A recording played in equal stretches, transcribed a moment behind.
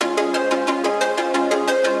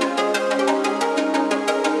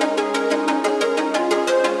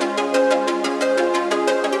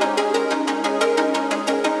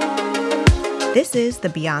This is the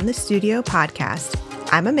Beyond the Studio podcast.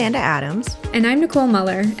 I'm Amanda Adams. And I'm Nicole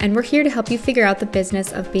Muller, and we're here to help you figure out the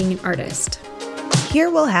business of being an artist. Here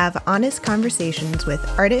we'll have honest conversations with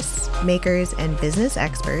artists, makers, and business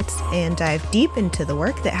experts, and dive deep into the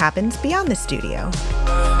work that happens beyond the studio.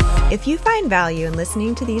 If you find value in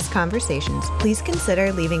listening to these conversations, please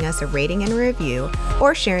consider leaving us a rating and a review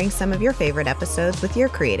or sharing some of your favorite episodes with your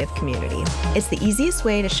creative community. It's the easiest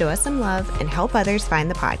way to show us some love and help others find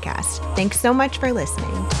the podcast. Thanks so much for listening.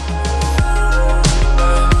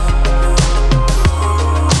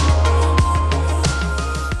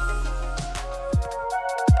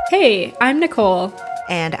 Hey, I'm Nicole.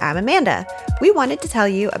 And I'm Amanda. We wanted to tell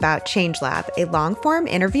you about ChangeLab, a long-form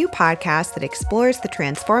interview podcast that explores the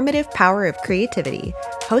transformative power of creativity.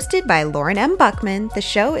 Hosted by Lauren M. Buckman, the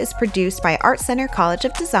show is produced by Art Center College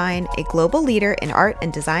of Design, a global leader in art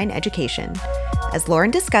and design education. As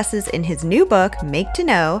Lauren discusses in his new book, Make to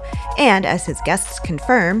Know, and as his guests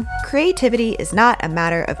confirm, creativity is not a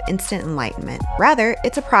matter of instant enlightenment. Rather,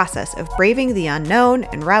 it's a process of braving the unknown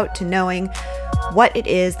en route to knowing what it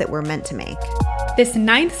is that we're meant to make. This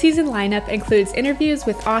 9th season lineup includes interviews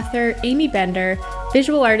with author Amy Bender,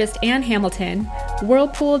 visual artist Ann Hamilton,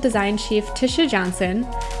 Whirlpool design chief Tisha Johnson,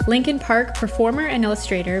 Lincoln Park performer and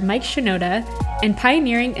illustrator Mike Shinoda, and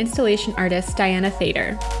pioneering installation artist Diana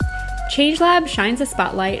Thader. ChangeLab shines a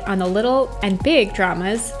spotlight on the little and big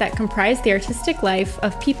dramas that comprise the artistic life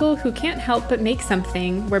of people who can't help but make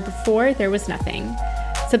something where before there was nothing.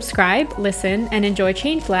 Subscribe, listen, and enjoy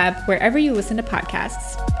ChangeLab wherever you listen to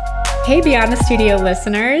podcasts. Hey, Beyond the Studio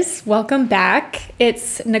listeners, welcome back.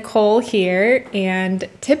 It's Nicole here, and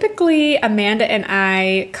typically Amanda and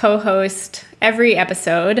I co-host every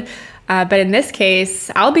episode, but in this case,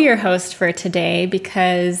 I'll be your host for today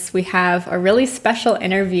because we have a really special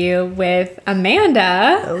interview with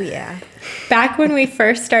Amanda. Oh, yeah. Back when we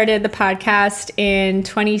first started the podcast in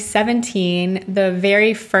 2017, the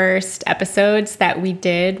very first episodes that we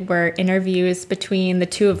did were interviews between the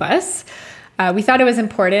two of us. We thought it was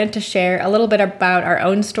important to share a little bit about our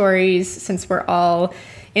own stories since we're all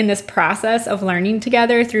in this process of learning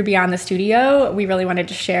together through Beyond the Studio. We really wanted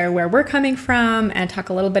to share where we're coming from and talk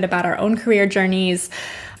a little bit about our own career journeys.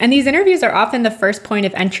 And these interviews are often the first point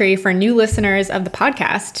of entry for new listeners of the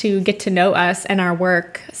podcast to get to know us and our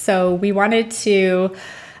work. So we wanted to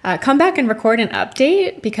come back and record an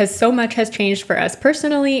update because so much has changed for us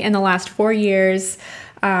personally in the last 4 years.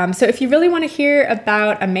 So if you really want to hear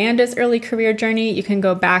about Amanda's early career journey, you can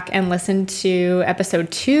go back and listen to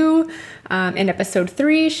episode 2. In episode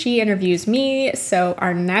 3, she interviews me. So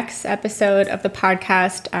our next episode of the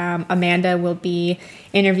podcast, Amanda will be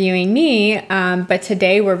interviewing me. But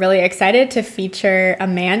today we're really excited to feature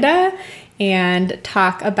Amanda and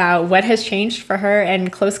talk about what has changed for her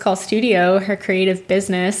and Close Call Studio, her creative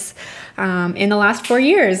business, in the last 4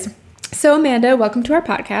 years. So Amanda, welcome to our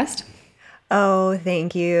podcast. Oh,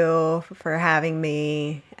 thank you for having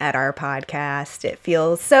me at our podcast. It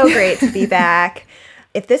feels so great to be back.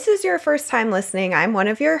 If this is your first time listening, I'm one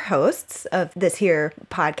of your hosts of this here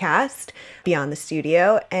podcast, Beyond the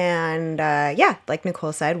Studio. And like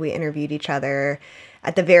Nicole said, we interviewed each other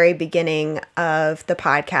at the very beginning of the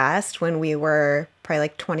podcast when we were probably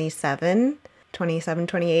like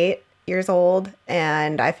 28 years old.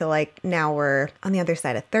 And I feel like now we're on the other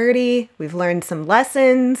side of 30. We've learned some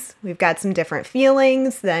lessons. We've got some different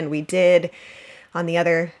feelings than we did on the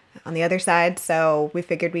other side. So we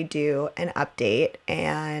figured we'd do an update,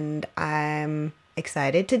 and I'm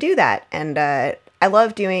excited to do that. And I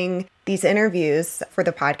love doing these interviews for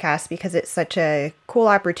the podcast because it's such a cool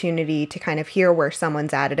opportunity to kind of hear where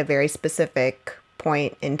someone's at a very specific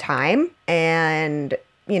point in time. And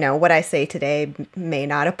you know, what I say today may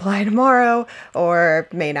not apply tomorrow, or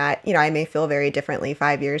may not, I may feel very differently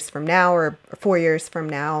 5 years from now or 4 years from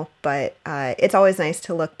now, but it's always nice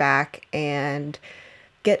to look back and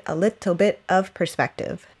get a little bit of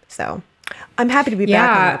perspective. So I'm happy to be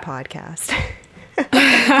back on the podcast.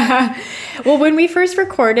 Well, when we first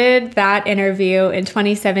recorded that interview in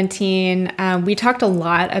 2017, we talked a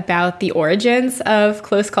lot about the origins of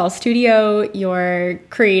Close Call Studio, your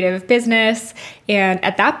creative business. And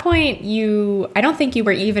at that point, I don't think you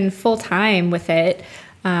were even full-time with it.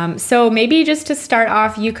 So maybe just to start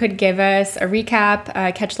off, you could give us a recap,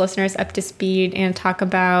 catch listeners up to speed, and talk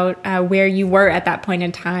about where you were at that point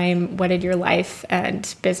in time. What did your life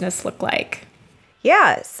and business look like?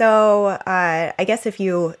 Yeah, so I guess if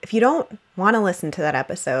you don't want to listen to that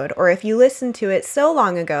episode, or if you listened to it so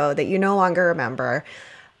long ago that you no longer remember,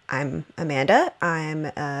 I'm Amanda. I'm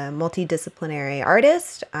a multidisciplinary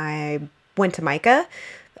artist. I went to MICA,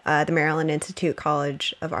 the Maryland Institute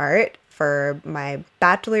College of Art, for my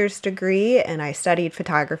bachelor's degree, and I studied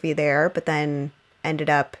photography there, but then ended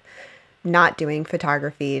up not doing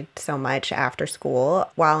photography so much after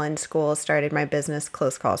school. While in school, started my business,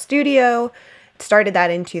 Close Call Studio. Started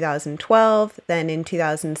that in 2012. Then in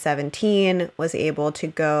 2017, was able to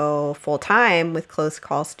go full time with Close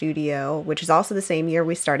Call Studio, which is also the same year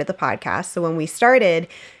we started the podcast. So when we started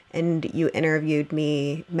and you interviewed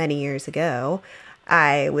me many years ago,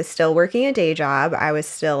 I was still working a day job. I was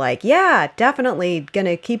still like, yeah, definitely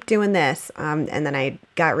gonna keep doing this. And then I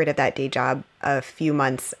got rid of that day job a few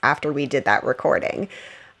months after we did that recording.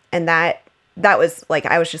 And that was like,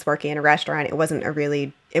 I was just working in a restaurant. It wasn't a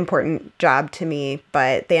really important job to me,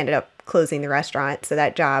 but they ended up closing the restaurant. So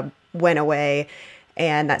that job went away,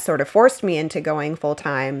 and that sort of forced me into going full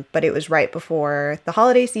time. But it was right before the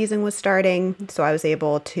holiday season was starting. So I was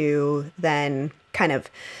able to then kind of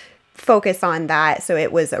focus on that. So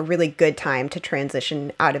it was a really good time to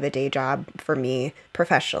transition out of a day job for me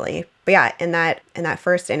professionally. But yeah, in that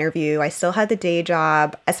first interview, I still had the day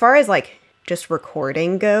job. As far as like just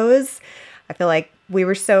recording goes, I feel like we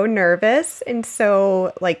were so nervous and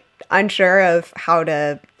so like unsure of how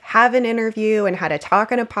to have an interview and how to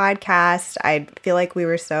talk on a podcast. I feel like we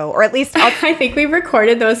were so, or at least I think we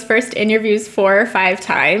recorded those first interviews 4 or 5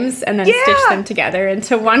 times and then stitched them together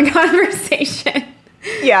into one conversation.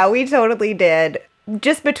 Yeah, we totally did.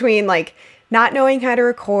 Just between like not knowing how to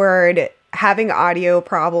record, having audio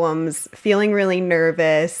problems, feeling really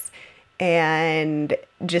nervous, and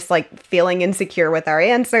just like feeling insecure with our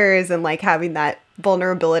answers, and like having that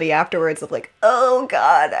vulnerability afterwards of like, oh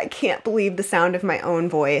God, I can't believe the sound of my own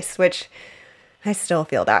voice, which I still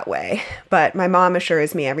feel that way. But my mom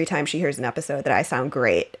assures me every time she hears an episode that I sound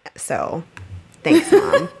great. So thanks,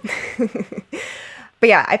 Mom. But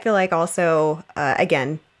yeah, I feel like also,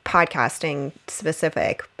 again, podcasting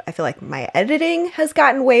specific, I feel like my editing has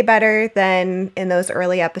gotten way better than in those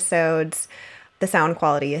early episodes. The sound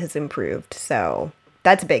quality has improved, so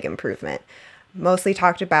that's a big improvement. Mostly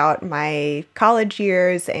talked about my college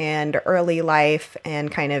years and early life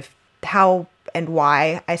and kind of how and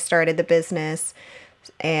why I started the business.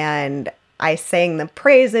 And I sang the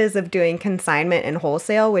praises of doing consignment and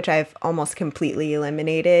wholesale, which I've almost completely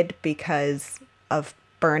eliminated because of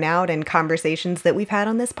burnout and conversations that we've had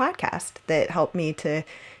on this podcast that helped me to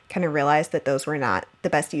kind of realize that those were not the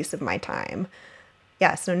best use of my time.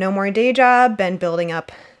 Yeah, so no more day job, been building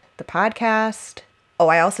up the podcast. Oh,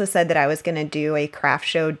 I also said that I was going to do a craft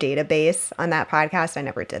show database on that podcast. I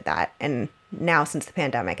never did that. And now since the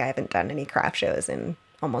pandemic, I haven't done any craft shows in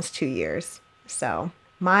almost 2 years. So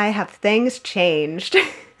have things changed?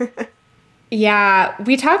 Yeah,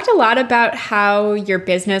 we talked a lot about how your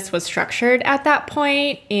business was structured at that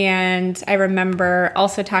point, and I remember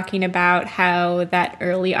also talking about how that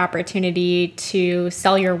early opportunity to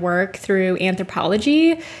sell your work through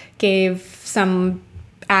Anthropologie gave some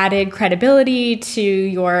added credibility to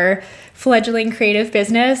your fledgling creative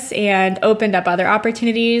business and opened up other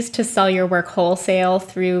opportunities to sell your work wholesale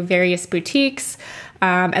through various boutiques.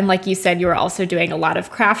 And like you said, you were also doing a lot of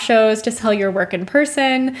craft shows to sell your work in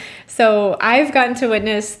person. So I've gotten to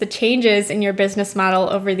witness the changes in your business model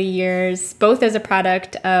over the years, both as a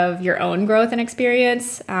product of your own growth and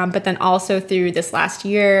experience, but then also through this last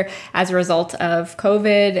year as a result of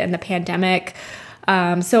COVID and the pandemic.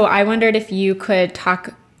 So I wondered if you could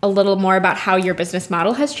talk a little more about how your business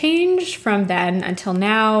model has changed from then until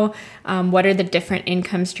now. What are the different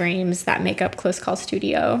income streams that make up Close Call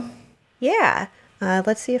Studio? Yeah.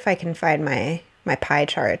 Let's see if I can find my pie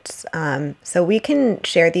charts. So we can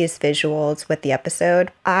share these visuals with the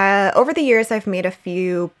episode. Over the years, I've made a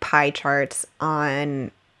few pie charts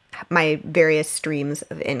on my various streams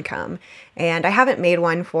of income. And I haven't made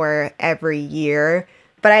one for every year,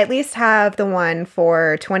 but I at least have the one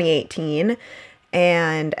for 2018.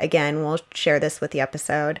 And again, we'll share this with the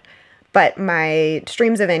episode. But my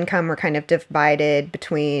streams of income were kind of divided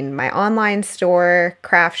between my online store,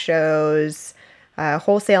 craft shows,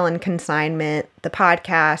 wholesale and consignment, the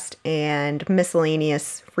podcast, and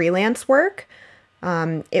miscellaneous freelance work.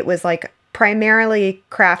 It was like primarily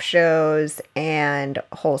craft shows and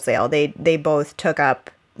wholesale. They both took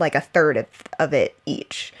up like a third of it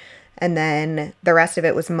each. And then the rest of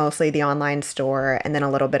it was mostly the online store and then a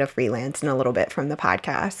little bit of freelance and a little bit from the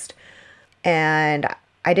podcast. And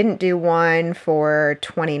I didn't do one for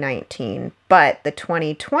 2019, but the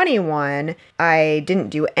 2021, I didn't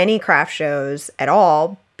do any craft shows at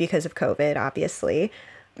all because of COVID, obviously.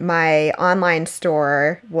 My online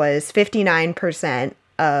store was 59%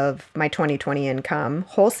 of my 2020 income.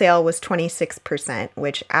 Wholesale was 26%,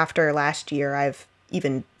 which after last year, I've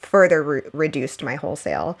even further reduced my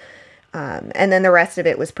wholesale. And then the rest of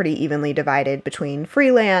it was pretty evenly divided between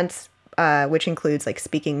freelance, which includes like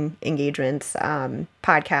speaking engagements,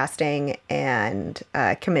 podcasting, and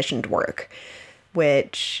commissioned work,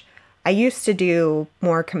 which I used to do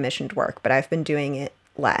more commissioned work, but I've been doing it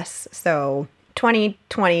less. So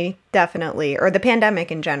 2020 definitely, or the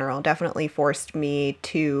pandemic in general, definitely forced me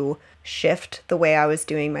to shift the way I was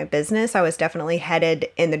doing my business. I was definitely headed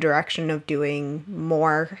in the direction of doing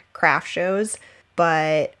more craft shows,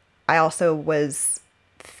 but I also was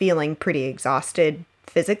feeling pretty exhausted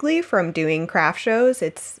physically from doing craft shows.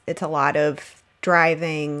 It's a lot of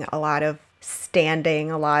driving, a lot of standing,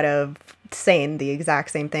 a lot of saying the exact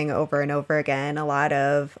same thing over and over again, a lot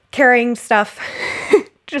of carrying stuff,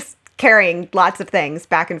 just carrying lots of things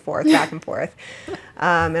back and forth,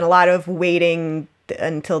 and a lot of waiting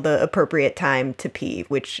until the appropriate time to pee,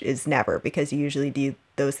 which is never, because you usually do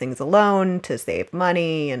those things alone to save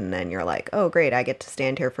money, and then you're like, oh great, I get to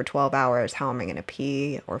stand here for 12 hours. How am I going to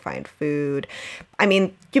pee or find food? I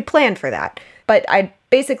mean, you plan for that. But I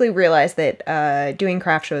basically realized that doing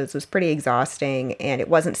craft shows was pretty exhausting and it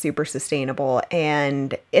wasn't super sustainable.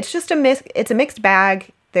 And it's just it's a mixed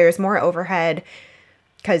bag. There's more overhead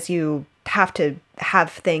because you have to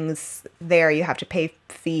have things there. You have to pay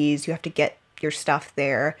fees. You have to get your stuff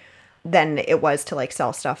there than it was to like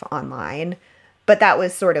sell stuff online. But that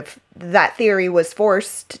was sort of, that theory was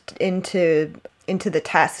forced into the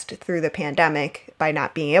test through the pandemic by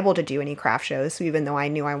not being able to do any craft shows. So even though I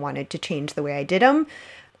knew I wanted to change the way I did them,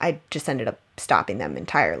 I just ended up stopping them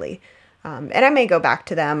entirely. And I may go back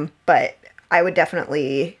to them, but I would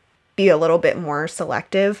definitely be a little bit more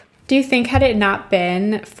selective. Do you think had it not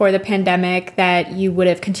been for the pandemic that you would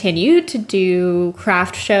have continued to do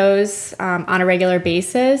craft shows on a regular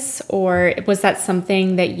basis? Or was that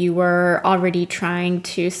something that you were already trying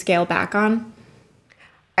to scale back on?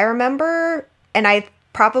 I remember, and I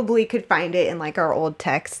probably could find it in like our old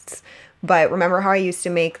texts, but remember how I used to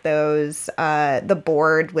make those, the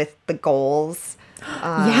board with the goals?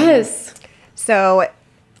 Yes. So...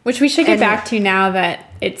 Which we should get back to now that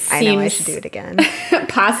it seems I know I should do it again.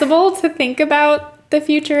 possible to think about the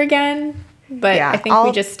future again. But yeah, I think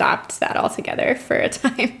we just stopped that altogether for a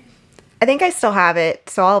time. I think I still have it,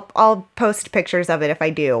 so I'll post pictures of it if I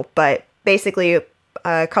do. But basically,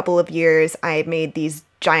 a couple of years, I made these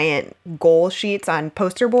giant goal sheets on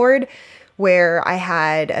poster board where I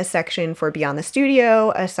had a section for Beyond the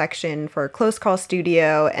Studio, a section for Close Call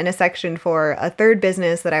Studio, and a section for a third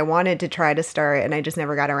business that I wanted to try to start and I just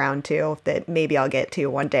never got around to, that maybe I'll get to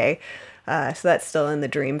one day. So that's still in the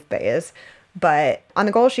dream phase. But on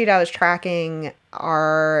the goal sheet, I was tracking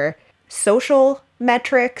our social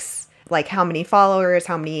metrics, like how many followers,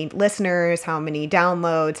 how many listeners, how many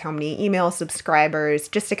downloads, how many email subscribers,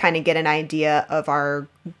 just to kind of get an idea of our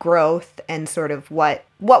growth and sort of what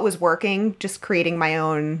was working, just creating my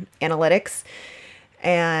own analytics.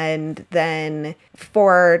 And then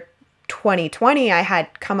for 2020, I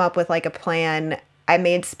had come up with like a plan. I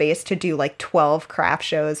made space to do like 12 craft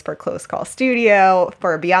shows for Close Call Studio.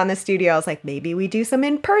 For Beyond the Studio, I was like, maybe we do some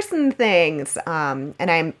in-person things. And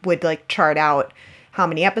I would like chart out how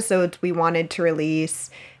many episodes we wanted to release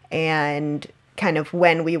and kind of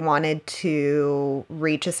when we wanted to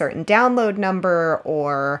reach a certain download number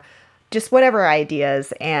or just whatever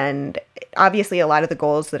ideas. And obviously a lot of the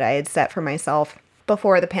goals that I had set for myself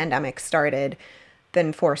before the pandemic started,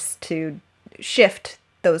 been forced to shift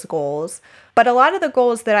those goals. But a lot of the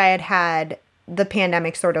goals that I had, the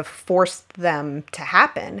pandemic sort of forced them to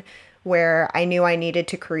happen, where I knew I needed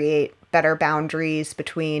to create better boundaries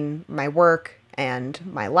between my work and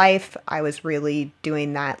my life. I was really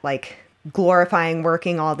doing that like glorifying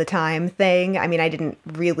working all the time thing. I mean, I didn't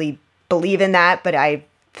really believe in that, but I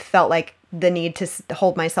felt like the need to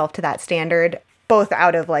hold myself to that standard, both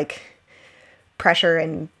out of like pressure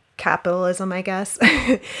and capitalism, I guess,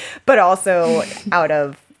 but also out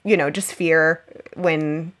of, just fear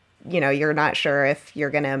when, you're not sure if your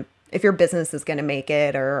business is going to make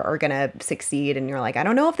it or going to succeed. And you're like, I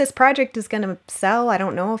don't know if this project is going to sell. I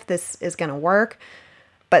don't know if this is going to work.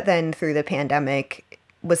 But then through the pandemic,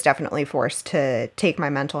 was definitely forced to take my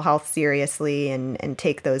mental health seriously and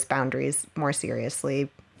take those boundaries more seriously.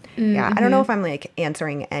 Mm-hmm. Yeah, I don't know if I'm like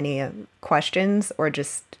answering any questions or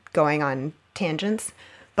just going on tangents,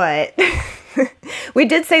 but we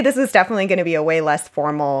did say this is definitely going to be a way less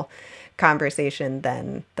formal conversation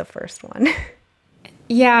than the first one.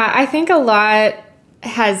 Yeah, I think a lot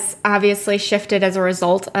has obviously shifted as a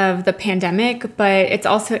result of the pandemic, but it's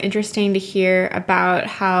also interesting to hear about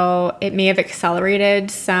how it may have accelerated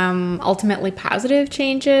some ultimately positive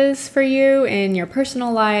changes for you in your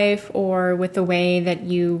personal life or with the way that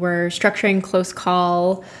you were structuring Close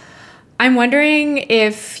Call. I'm wondering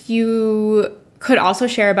if you could also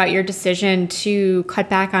share about your decision to cut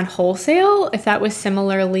back on wholesale, if that was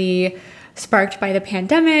similarly sparked by the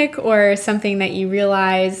pandemic or something that you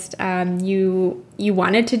realized you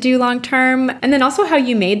wanted to do long term, and then also how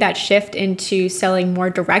you made that shift into selling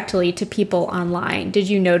more directly to people online. Did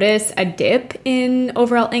you notice a dip in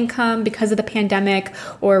overall income because of the pandemic,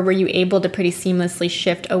 or were you able to pretty seamlessly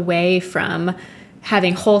shift away from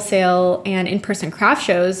having wholesale and in-person craft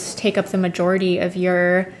shows take up the majority of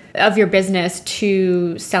your business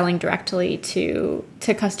to selling directly to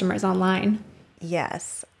customers online?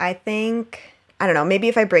 Yes. I think, I don't know, maybe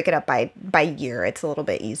if I break it up by year, it's a little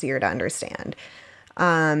bit easier to understand.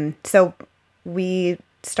 So we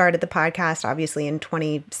started the podcast obviously in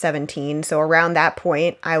 2017. So around that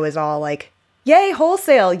point, I was all like, yay,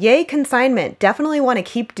 wholesale, yay, consignment. Definitely want to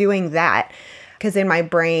keep doing that. Because in my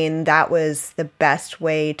brain, that was the best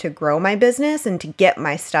way to grow my business and to get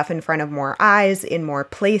my stuff in front of more eyes, in more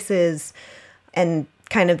places. And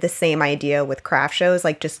kind of the same idea with craft shows,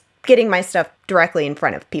 like just getting my stuff directly in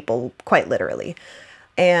front of people, quite literally.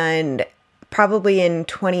 And probably in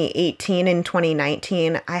 2018 and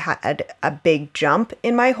 2019, I had a big jump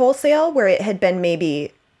in my wholesale where it had been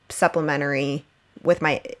maybe supplementary with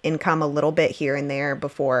my income a little bit here and there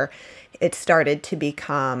before it started to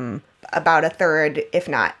become about a third, if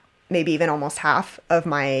not maybe even almost half of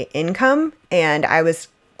my income. And I was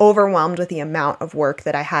overwhelmed with the amount of work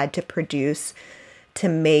that I had to produce to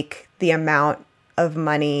make the amount of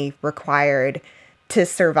money required to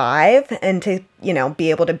survive and to, be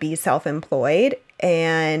able to be self-employed.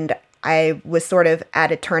 And I was sort of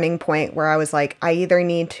at a turning point where I was like, I either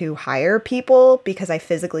need to hire people because I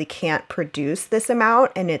physically can't produce this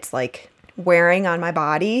amount and it's like wearing on my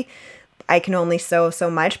body. I can only sew so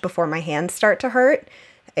much before my hands start to hurt.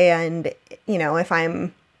 And, if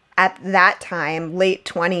I'm at that time, late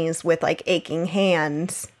 20s with like aching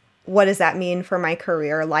hands, what does that mean for my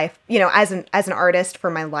career life, as an artist for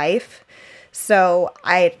my life? So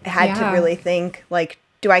I had to really think, like,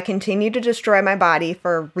 do I continue to destroy my body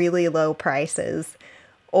for really low prices?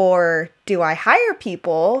 Or do I hire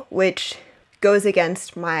people, which goes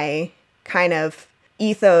against my kind of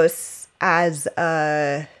ethos as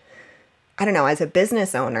a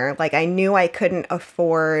business owner. Like, I knew I couldn't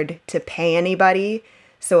afford to pay anybody.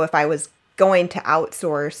 So if I was going to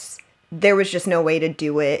outsource, there was just no way to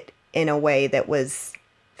do it in a way that was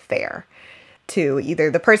fair to either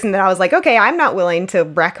the person that I was like, okay, I'm not willing to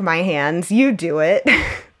wreck my hands, you do it.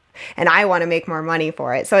 And I want to make more money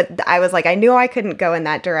for it. So I was like, I knew I couldn't go in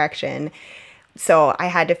that direction. So I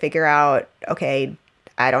had to figure out, okay,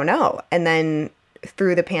 I don't know. And then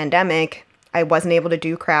through the pandemic, I wasn't able to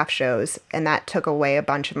do craft shows, and that took away a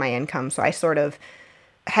bunch of my income. So I sort of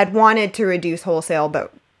had wanted to reduce wholesale,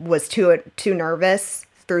 but was too nervous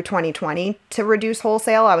through 2020 to reduce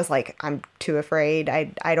wholesale. I was like, I'm too afraid.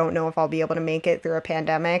 I don't know if I'll be able to make it through a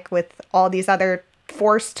pandemic with all these other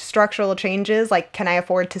forced structural changes. Like, can I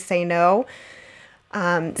afford to say no? So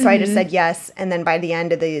I just said yes. And then by the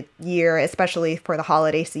end of the year, especially for the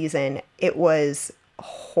holiday season, it was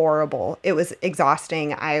horrible. It was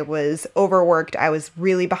exhausting. I was overworked. I was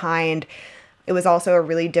really behind. It was also a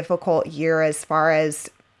really difficult year as far as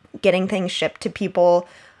getting things shipped to people.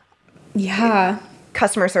 Yeah.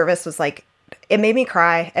 Customer service was like, it made me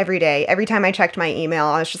cry every day. Every time I checked my email,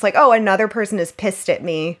 I was just like, oh, another person is pissed at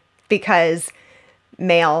me because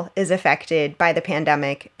mail is affected by the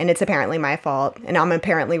pandemic and it's apparently my fault. And I'm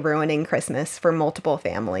apparently ruining Christmas for multiple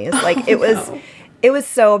families. Like, it was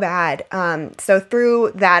so bad. So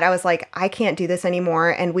through that, I was like, I can't do this anymore.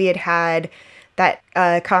 And we had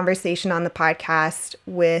that conversation on the podcast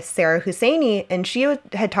with Sarah Husseini, and she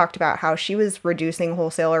had talked about how she was reducing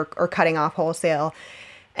wholesale or cutting off wholesale.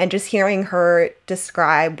 And just hearing her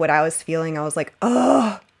describe what I was feeling, I was like,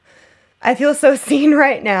 oh, I feel so seen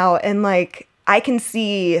right now. And like, I can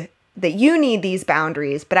see that you need these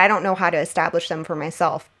boundaries, but I don't know how to establish them for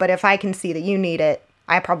myself. But if I can see that you need it,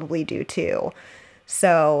 I probably do too.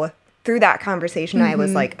 So through that conversation, I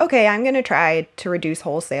was like, okay, I'm going to try to reduce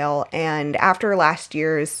wholesale. And after last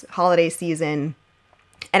year's holiday season,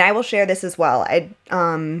 and I will share this as well,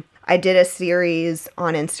 I did a series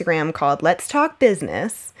on Instagram called Let's Talk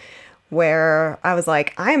Business, where I was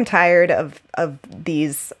like, I am tired of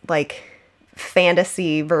these like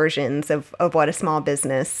fantasy versions of what a small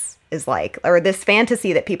business is like, or this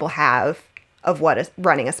fantasy that people have of what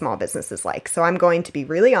running a small business is like. So I'm going to be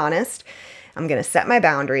really honest. I'm going to set my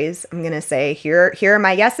boundaries. I'm going to say, here are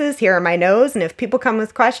my yeses, here are my nos. And if people come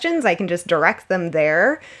with questions, I can just direct them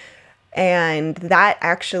there. And that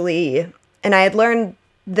actually, and I had learned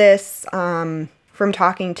this from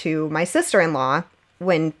talking to my sister-in-law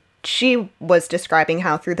when she was describing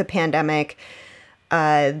how through the pandemic,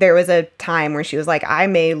 there was a time where she was like, I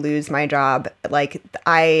may lose my job. Like,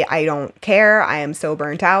 I don't care. I am so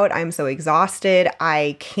burnt out. I'm so exhausted.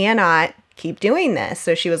 I cannot keep doing this.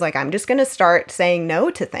 So she was like, I'm just going to start saying no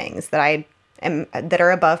to things that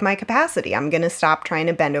are above my capacity. I'm going to stop trying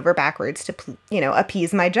to bend over backwards to,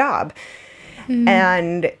 appease my job.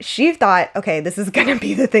 And she thought, okay, this is going to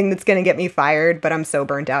be the thing that's going to get me fired, but I'm so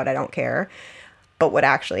burnt out, I don't care. But what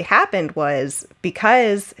actually happened was,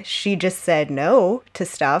 because she just said no to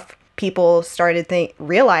stuff, people started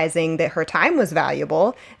realizing that her time was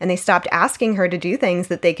valuable, and they stopped asking her to do things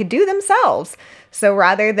that they could do themselves. So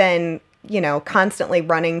rather than, constantly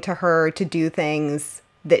running to her to do things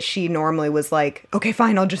that she normally was like, okay,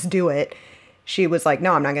 fine, I'll just do it, she was like,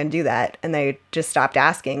 no, I'm not going to do that. And they just stopped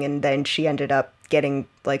asking. And then she ended up getting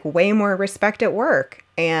like way more respect at work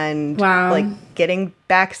and like getting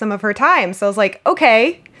back some of her time. So I was like,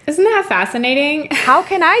 okay. Isn't that fascinating? How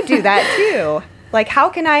can I do that too? Like, how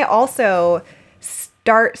can I also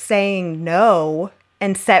start saying no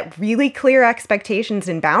and set really clear expectations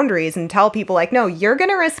and boundaries and tell people like, no, you're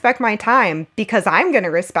going to respect my time because I'm going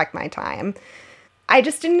to respect my time. I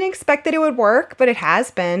just didn't expect that it would work, but it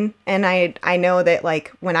has been. And I know that like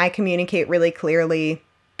when I communicate really clearly,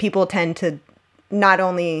 people tend to not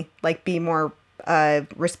only like be more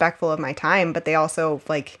respectful of my time, but they also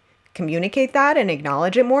like communicate that and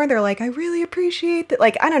acknowledge it more. They're like, I really appreciate that.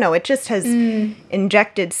 Like, I don't know. It just has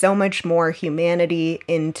injected so much more humanity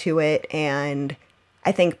into it. And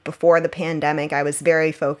I think before the pandemic, I was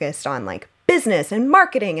very focused on like business and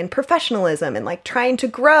marketing and professionalism and like trying to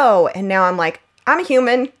grow. And now I'm like, I'm a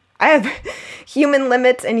human. I have human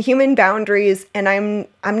limits and human boundaries, and I'm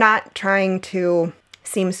not trying to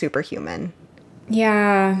seem superhuman.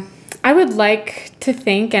 Yeah. I would like to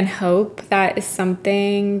think and hope that is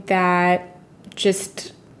something that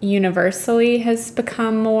just universally has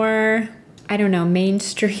become more, I don't know,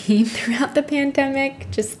 mainstream throughout the pandemic.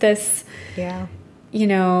 Just this,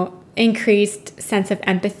 increased sense of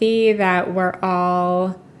empathy that we're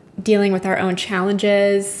all dealing with our own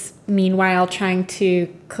challenges, meanwhile trying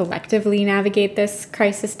to collectively navigate this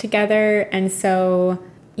crisis together. And so,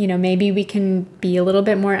 maybe we can be a little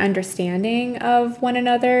bit more understanding of one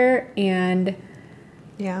another. And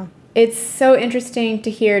it's so interesting to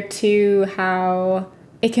hear too how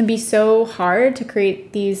it can be so hard to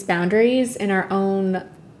create these boundaries in our own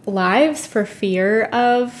lives for fear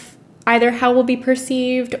of either how we'll be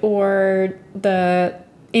perceived or the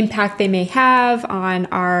impact they may have on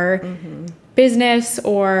our business.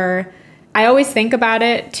 Or I always think about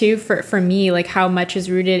it too for me, like how much is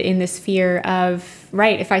rooted in this fear of,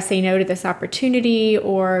 right, if I say no to this opportunity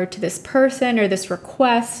or to this person or this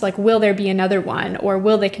request, like will there be another one, or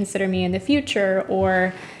will they consider me in the future,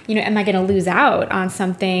 or am I going to lose out on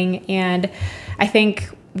something? And I think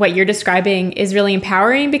what you're describing is really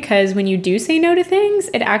empowering, because when you do say no to things,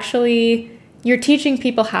 it actually, you're teaching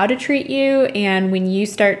people how to treat you. And when you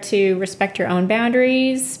start to respect your own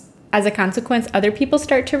boundaries, as a consequence, other people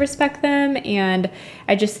start to respect them. And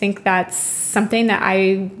I just think that's something that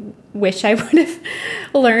I wish I would have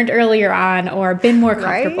learned earlier on or been more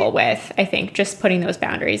comfortable with. I think just putting those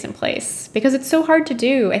boundaries in place, because it's so hard to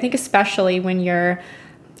do. I think especially when you're,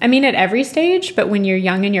 at every stage, but when you're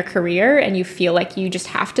young in your career and you feel like you just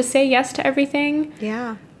have to say yes to everything.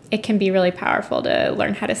 Yeah. It can be really powerful to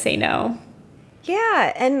learn how to say no.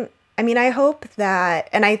 Yeah. And I hope that,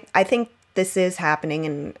 and I think this is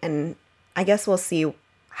happening, and I guess we'll see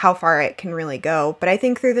how far it can really go. But I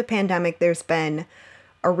think through the pandemic, there's been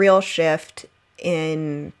a real shift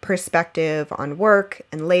in perspective on work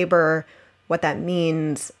and labor, what that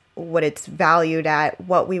means, what it's valued at,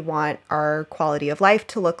 what we want our quality of life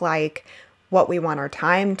to look like, what we want our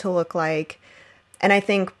time to look like. And I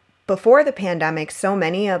think before the pandemic, so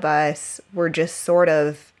many of us were just sort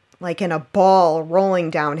of like in a ball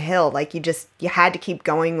rolling downhill. Like you had to keep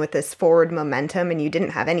going with this forward momentum, and you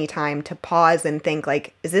didn't have any time to pause and think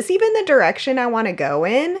like, is this even the direction I want to go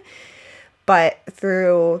in? But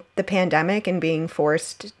through the pandemic and being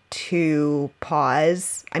forced to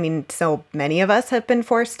pause, so many of us have been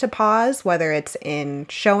forced to pause, whether it's in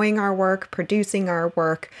showing our work, producing our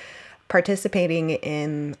work, participating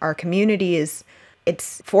in our communities.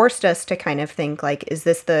 It's forced us to kind of think like, is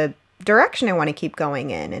this the direction I want to keep going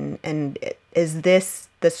in? And is this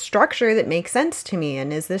the structure that makes sense to me?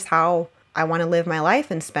 And is this how I want to live my life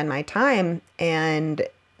and spend my time? And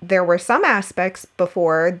there were some aspects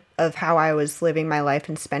before of how I was living my life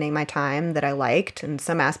and spending my time that I liked, and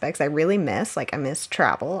some aspects I really miss. Like I miss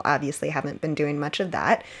travel. Obviously haven't been doing much of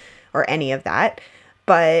that or any of that.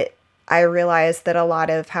 But I realized that a lot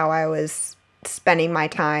of how I was spending my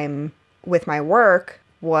time with my work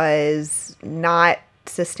was not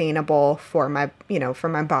sustainable for my, for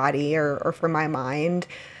my body or for my mind,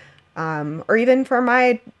 or even for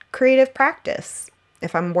my creative practice.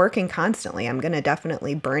 If I'm working constantly, I'm going to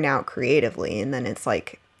definitely burn out creatively. And then it's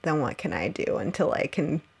like, then what can I do until I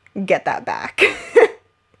can get that back?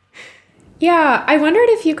 Yeah, I wondered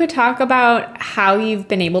if you could talk about how you've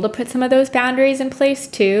been able to put some of those boundaries in place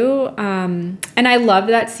too. And I love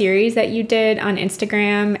that series that you did on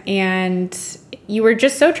Instagram, and you were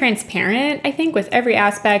just so transparent, I think, with every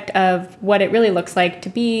aspect of what it really looks like to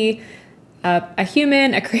be a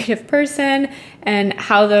human, a creative person, and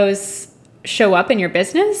how those show up in your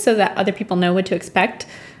business so that other people know what to expect.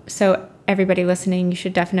 So everybody listening, you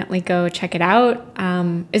should definitely go check it out.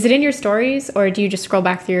 Is it in your stories, or do you just scroll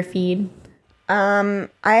back through your feed? I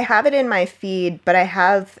have it in my feed, but I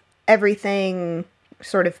have everything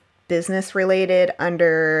sort of business related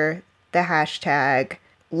under the hashtag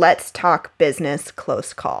Let's Talk Business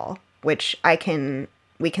Close Call, which we can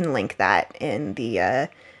link that in the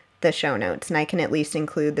show notes, and I can at least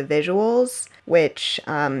include the visuals, which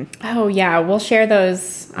Oh yeah, we'll share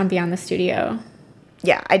those on Beyond the Studio.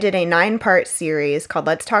 Yeah, I did a 9-part series called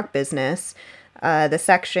Let's Talk Business. The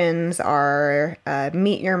sections are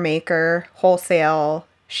Meet Your Maker, Wholesale,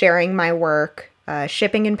 Sharing My Work,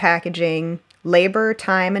 Shipping and Packaging, Labor,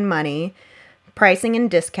 Time and Money, Pricing and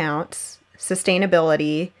Discounts,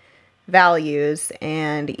 Sustainability, Values,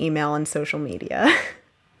 and Email and Social Media.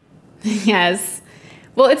 Yes.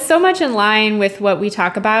 Well, it's so much in line with what we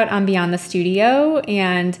talk about on Beyond the Studio.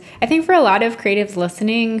 And I think for a lot of creatives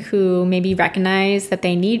listening who maybe recognize that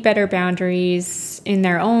they need better boundaries in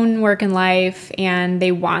their own work and life, and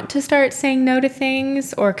they want to start saying no to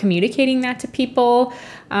things or communicating that to people,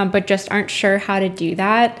 but just aren't sure how to do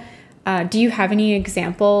that. Do you have any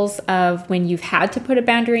examples of when you've had to put a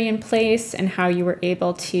boundary in place and how you were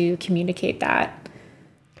able to communicate that?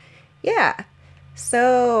 Yeah.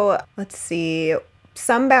 So let's see.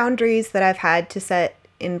 Some boundaries that I've had to set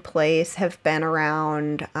in place have been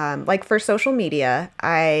around, like for social media,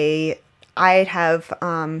 I have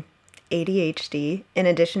ADHD in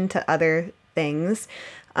addition to other things.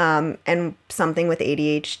 And something with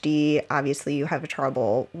ADHD, obviously you have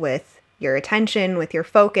trouble with your attention, with your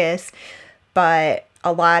focus, but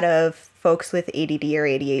a lot of folks with ADD or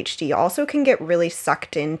ADHD also can get really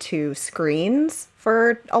sucked into screens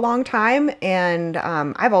for a long time. And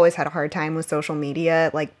I've always had a hard time with social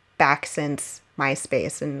media, like back since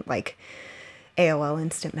MySpace and like AOL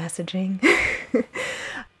Instant Messaging.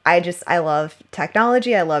 I love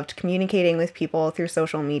technology. I loved communicating with people through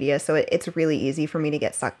social media. So it's really easy for me to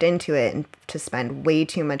get sucked into it and to spend way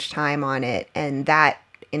too much time on it. And that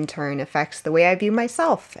in turn affects the way I view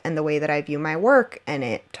myself and the way that I view my work. And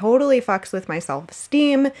it totally fucks with my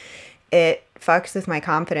self-esteem. It fucks with my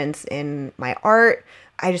confidence in my art.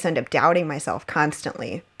 I just end up doubting myself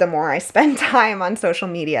constantly the more I spend time on social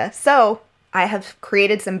media. So I have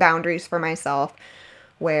created some boundaries for myself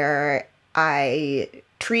where I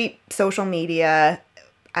treat social media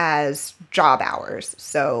as job hours.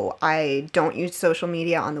 So I don't use social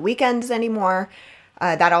media on the weekends anymore.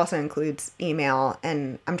 That also includes email,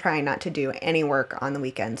 and I'm trying not to do any work on the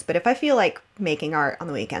weekends. But if I feel like making art on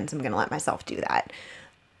the weekends, I'm going to let myself do that.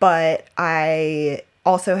 But I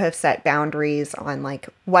also have set boundaries on like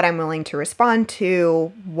what I'm willing to respond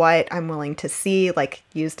to, what I'm willing to see, like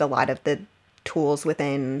used a lot of the tools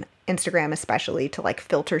within Instagram especially to like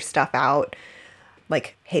filter stuff out,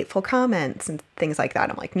 like hateful comments and things like that.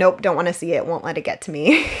 I'm like, nope, don't want to see it, won't let it get to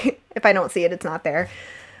me. If I don't see it, it's not there.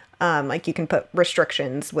 Like you can put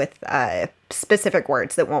restrictions with specific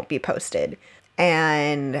words that won't be posted.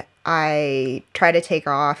 And I try to take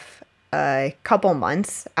off a couple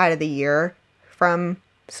months out of the year from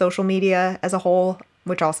social media as a whole,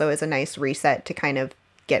 which also is a nice reset to kind of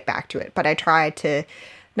get back to it. But I try to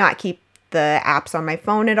not keep the apps on my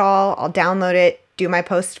phone at all. I'll download it, do my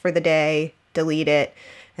post for the day, delete it,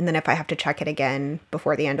 and then if I have to check it again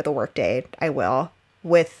before the end of the workday, I will.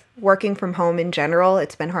 With working from home in general,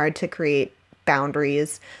 it's been hard to create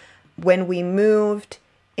boundaries. When we moved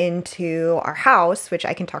into our house, which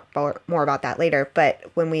I can talk more about that later, but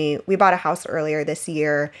when we bought a house earlier this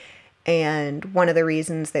year, and one of the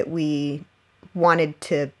reasons that we wanted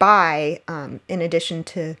to buy, in addition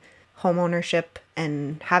to home ownership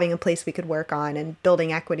and having a place we could work on and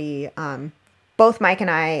building equity, both Mike and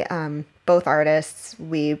I, both artists,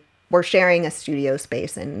 we were sharing a studio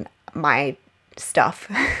space, and my stuff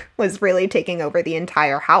was really taking over the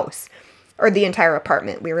entire house or the entire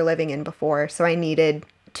apartment we were living in before. So I needed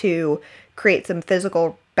to create some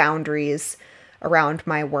physical boundaries around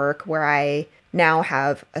my work where I now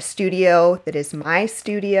have a studio that is my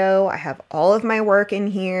studio. I have all of my work in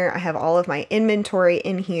here. I have all of my inventory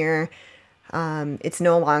in here. It's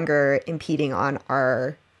no longer impeding on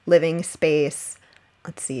our living space.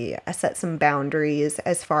 Let's see, I set some boundaries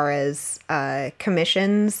as far as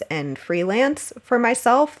commissions and freelance for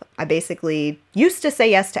myself. I basically used to say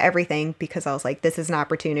yes to everything because I was like, this is an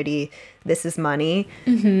opportunity. This is money.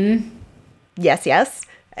 Mm-hmm. Yes, yes.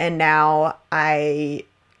 And now I'm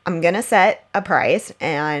going to set a price.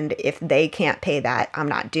 And if they can't pay that, I'm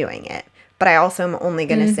not doing it. But I also am only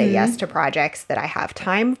going to say yes to projects that I have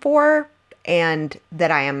time for and that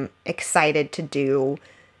I am excited to do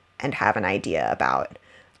and have an idea about.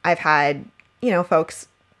 I've had, folks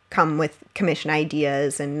come with commission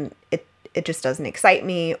ideas and it just doesn't excite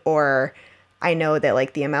me, or I know that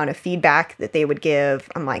like the amount of feedback that they would give,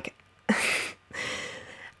 I'm like,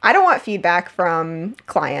 I don't want feedback from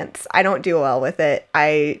clients. I don't do well with it.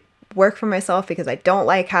 I work for myself because I don't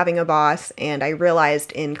like having a boss, and I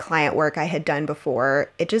realized in client work I had done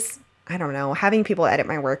before, I don't know, having people edit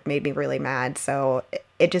my work made me really mad. So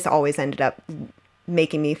it just always ended up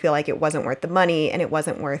making me feel like it wasn't worth the money and it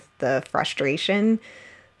wasn't worth the frustration.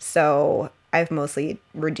 So I've mostly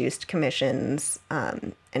reduced commissions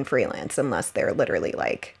and freelance unless they're literally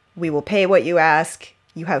like, we will pay what you ask.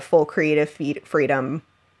 You have full creative freedom.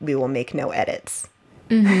 We will make no edits.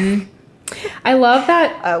 Mm-hmm. I love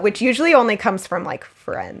that. Which usually only comes from like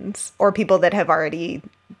friends or people that have already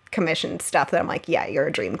commissioned stuff that I'm like, yeah, you're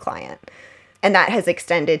a dream client. And that has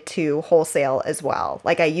extended to wholesale as well.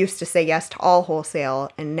 Like I used to say yes to all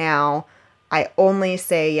wholesale, and now I only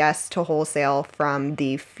say yes to wholesale from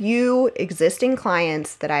the few existing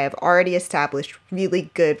clients that I have already established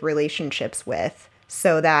really good relationships with,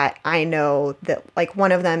 so that I know that like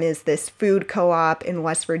one of them is this food co-op in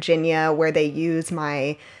West Virginia where they use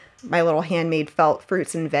my little handmade felt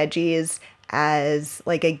fruits and veggies as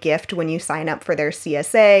like a gift when you sign up for their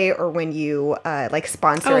CSA or when you like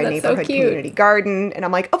sponsor a neighborhood community garden. And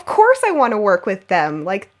I'm like, of course I want to work with them.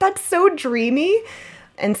 Like that's so dreamy.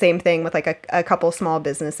 And same thing with like a couple small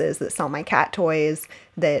businesses that sell my cat toys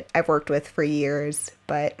that I've worked with for years.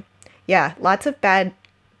 But yeah, lots of bad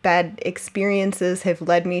experiences have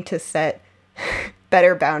led me to set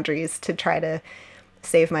better boundaries to try to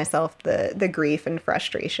save myself the grief and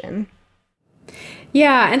frustration.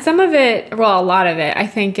 Yeah, and some of it, well, a lot of it, I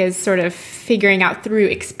think, is sort of figuring out through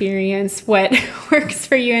experience what works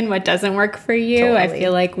for you and what doesn't work for you. Totally. I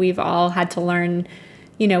feel like we've all had to learn,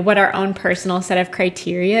 what our own personal set of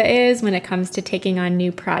criteria is when it comes to taking on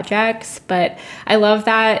new projects. But I love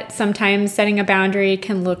that sometimes setting a boundary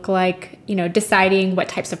can look like, deciding what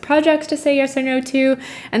types of projects to say yes or no to.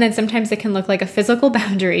 And then sometimes it can look like a physical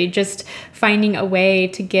boundary, just finding a way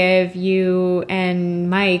to give you and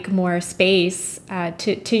Mike more space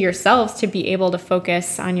to yourselves to be able to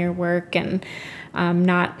focus on your work and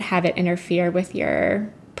not have it interfere with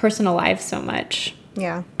your personal life so much.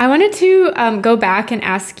 Yeah. I wanted to go back and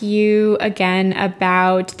ask you again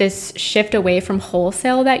about this shift away from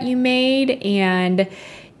wholesale that you made, and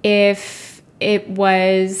if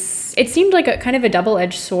it seemed like a kind of a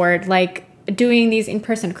double-edged sword, like doing these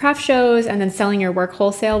in-person craft shows and then selling your work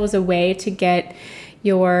wholesale was a way to get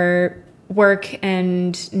your work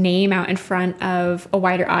and name out in front of a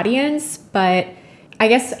wider audience. But I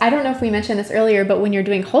guess, I don't know if we mentioned this earlier, but when you're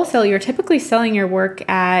doing wholesale, you're typically selling your work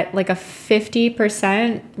at like a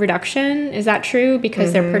 50% reduction. Is that true?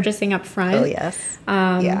 Because they're purchasing up front. Oh, yes.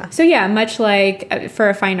 Yeah. So yeah, much like for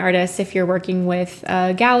a fine artist, if you're working with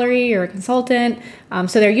a gallery or a consultant,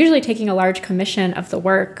 so they're usually taking a large commission of the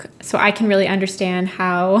work. So I can really understand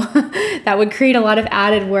how that would create a lot of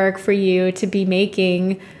added work for you to be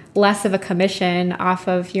making less of a commission off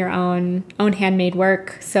of your own handmade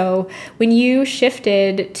work. So when you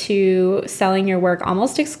shifted to selling your work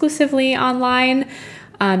almost exclusively online,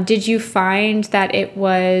 did you find that it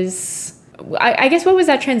was, I guess, what was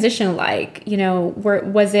that transition like?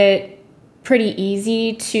 Was it pretty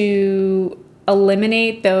easy to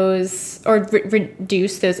eliminate those or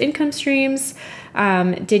reduce those income streams?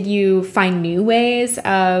 Did you find new ways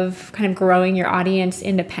of kind of growing your audience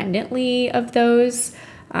independently of those?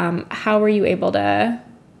 How were you able to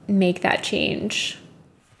make that change?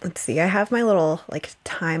 Let's see. I have my little like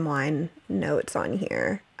timeline notes on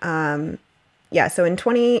here. Yeah, so in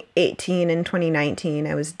 2018 and 2019,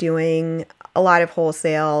 I was doing a lot of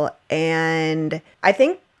wholesale, and I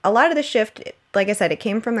think a lot of the shift, like I said, it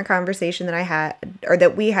came from the conversation that I had, or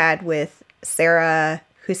that we had with Sarah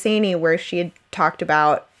Husseini, where she had talked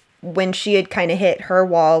about when she had kind of hit her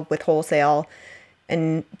wall with wholesale,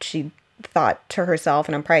 and she thought to herself,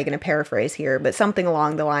 and I'm probably going to paraphrase here, but something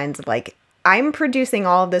along the lines of like, I'm producing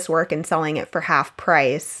all of this work and selling it for half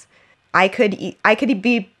price. I could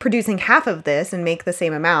be producing half of this and make the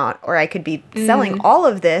same amount, or I could be selling all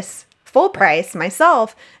of this full price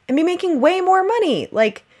myself and be making way more money.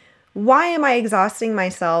 Like, why am I exhausting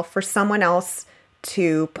myself for someone else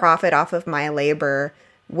to profit off of my labor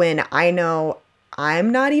when I know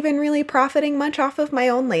I'm not even really profiting much off of my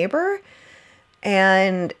own labor?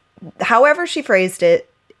 And however she phrased it,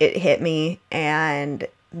 it hit me, and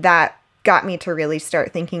that got me to really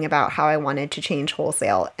start thinking about how I wanted to change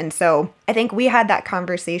wholesale. And so I think we had that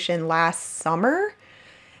conversation last summer,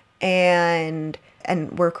 and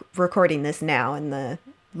we're recording this now in the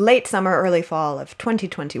late summer, early fall of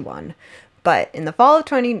 2021. But in the fall of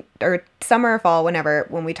summer or fall,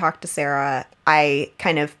 when we talked to Sarah, I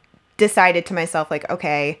kind of decided to myself, like,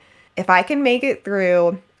 okay, if I can make it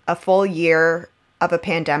through a full year of a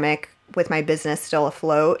pandemic with my business still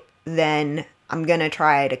afloat, then I'm going to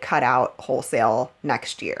try to cut out wholesale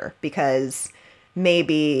next year, because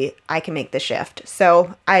maybe I can make the shift.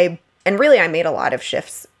 So I made a lot of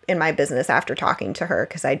shifts in my business after talking to her,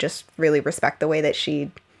 because I just really respect the way that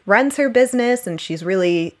she runs her business, and she's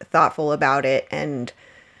really thoughtful about it. And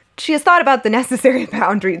she has thought about the necessary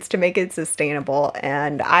boundaries to make it sustainable,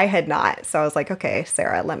 and I had not. So I was like, okay,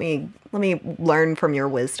 Sarah, let me learn from your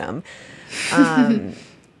wisdom. And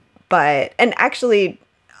actually,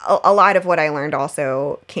 a lot of what I learned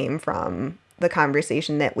also came from the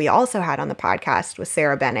conversation that we also had on the podcast with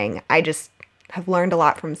Sarah Benning. I just have learned a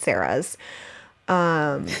lot from Sarah's,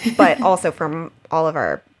 but also from all of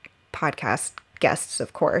our podcast guests,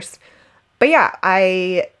 of course. But yeah,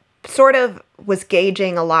 I sort of was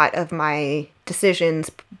gauging a lot of my decisions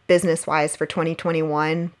business-wise for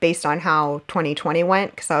 2021 based on how 2020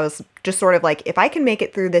 went, because I was just sort of like, if I can make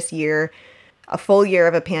it through this year, a full year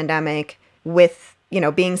of a pandemic with,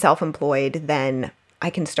 being self-employed, then I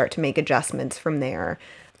can start to make adjustments from there.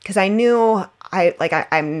 Because I knew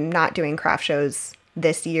I'm not doing craft shows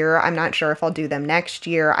this year. I'm not sure if I'll do them next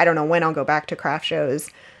year. I don't know when I'll go back to craft shows.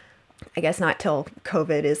 I guess not till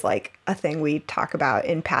COVID is like a thing we talk about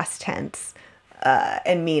in past tense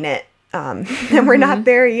and mean it. And we're not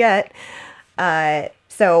there yet.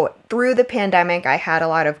 So through the pandemic, I had a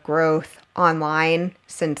lot of growth online,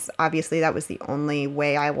 since obviously that was the only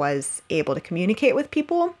way I was able to communicate with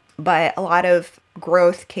people. But a lot of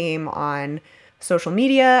growth came on social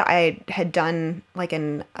media. I had done like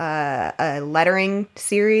a lettering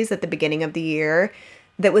series at the beginning of the year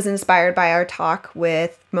that was inspired by our talk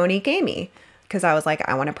with Monique Amy, because I was like,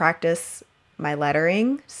 I want to practice my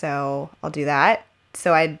lettering, so I'll do that.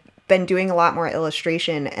 So I'd been doing a lot more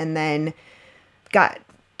illustration, and then got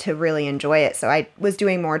to really enjoy it. So I was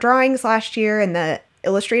doing more drawings last year, and the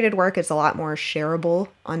illustrated work is a lot more shareable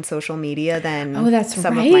on social media than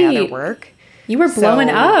some of my other work. You were blowing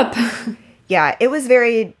up. Yeah, it was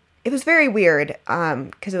very weird,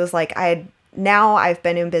 because it was like I've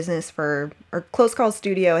been in business or Close Call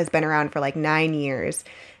Studio has been around for like 9 years,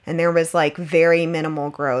 and there was like very minimal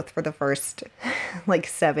growth for the first like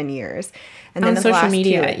 7 years. And then on social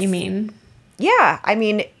media, you mean? Yeah, I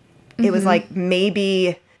mean, it was like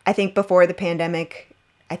maybe, I think before the pandemic,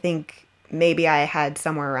 I think maybe I had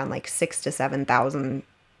somewhere around like 6,000 to 7,000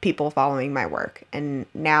 people following my work. And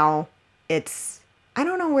now I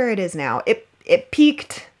don't know where it is now. It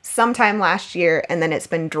peaked sometime last year, and then it's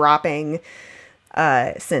been dropping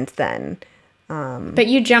since then. But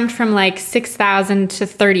you jumped from like 6,000 to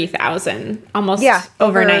 30,000 almost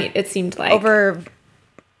overnight, it seemed like.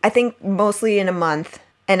 I think mostly in a month.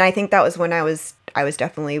 And I think that was when I was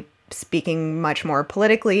definitely speaking much more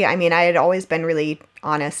politically. I mean, I had always been really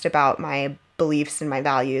honest about my beliefs and my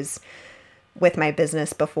values with my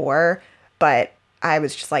business before, but I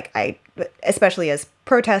was just like, especially as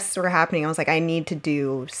protests were happening, I was like, I need to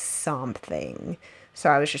do something. So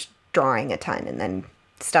I was just drawing a ton, and then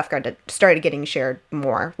stuff started getting shared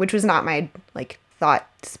more, which was not my like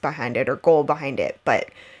thoughts behind it or goal behind it, but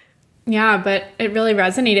yeah, but it really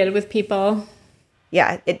resonated with people.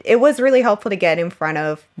 Yeah, it was really helpful to get in front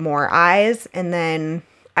of more eyes. And then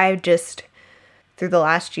I just, through the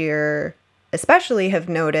last year especially, have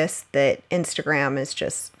noticed that Instagram is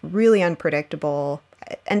just really unpredictable,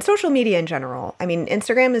 and social media in general. I mean,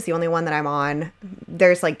 Instagram is the only one that I'm on.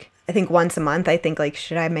 There's like, I think once a month, I think like,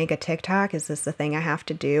 should I make a TikTok? Is this the thing I have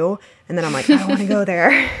to do? And then I'm like, I don't want to go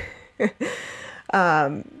there.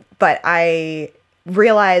 But I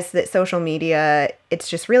realize that social media, it's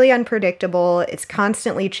just really unpredictable. It's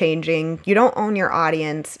constantly changing. You don't own your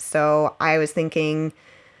audience. So I was thinking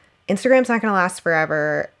Instagram's not going to last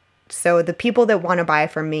forever. So the people that want to buy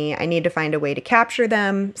from me, I need to find a way to capture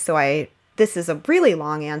them. So I this is a really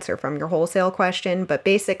long answer from your wholesale question, but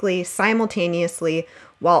basically simultaneously,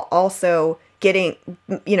 while also getting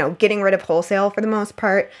rid of wholesale for the most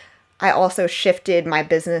part, I also shifted my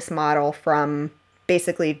business model from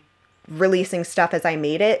basically releasing stuff as I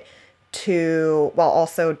made it to while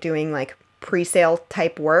also doing like pre-sale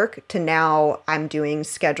type work to now I'm doing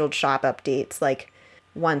scheduled shop updates like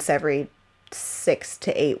once every 6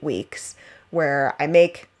 to 8 weeks where I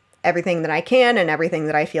make everything that I can and everything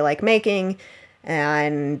that I feel like making.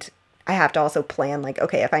 And I have to also plan like,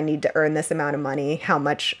 okay, if I need to earn this amount of money, how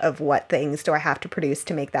much of what things do I have to produce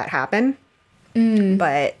to make that happen?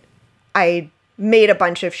 But I made a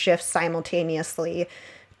bunch of shifts simultaneously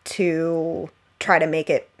to try to make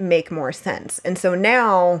it make more sense. And so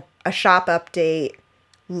now a shop update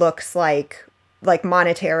looks like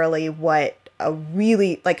monetarily what a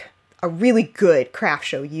really good craft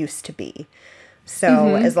show used to be.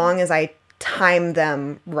 So as long as I time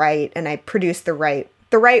them right and I produce the right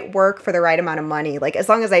work for the right amount of money, like as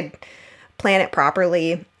long as I plan it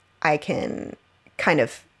properly, I can kind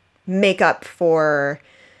of make up for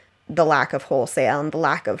the lack of wholesale and the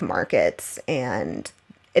lack of markets. And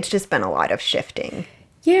it's just been a lot of shifting.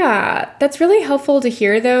 Yeah, that's really helpful to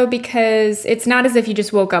hear though, because it's not as if you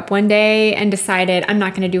just woke up one day and decided, I'm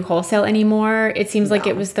not going to do wholesale anymore. It seems like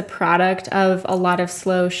it was the product of a lot of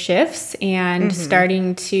slow shifts and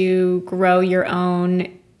starting to grow your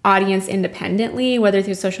own audience independently, whether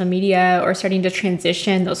through social media or starting to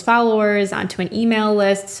transition those followers onto an email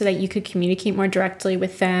list so that you could communicate more directly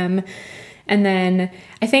with them. And then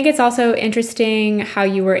I think it's also interesting how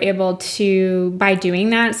you were able to, by doing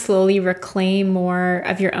that, slowly reclaim more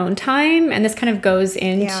of your own time. And this kind of goes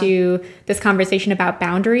into this conversation about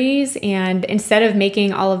boundaries. And instead of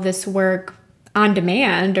making all of this work on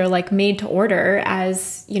demand or like made to order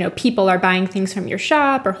as, people are buying things from your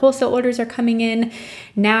shop or wholesale orders are coming in,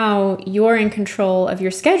 now you're in control of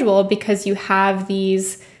your schedule because you have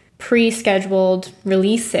these pre-scheduled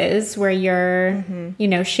releases where you're,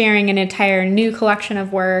 sharing an entire new collection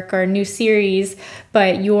of work or a new series,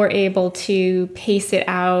 but you're able to pace it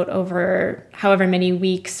out over however many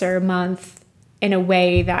weeks or month in a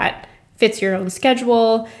way that fits your own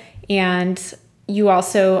schedule. And you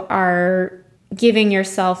also are giving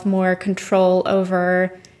yourself more control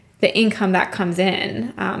over the income that comes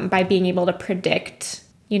in by being able to predict,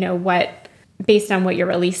 based on what you're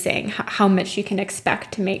releasing, how much you can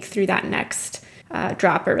expect to make through that next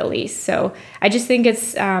drop or release. So I just think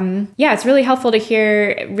it's really helpful to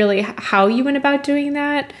hear really how you went about doing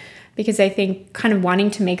that, because I think kind of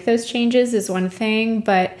wanting to make those changes is one thing,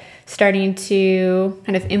 but starting to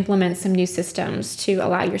kind of implement some new systems to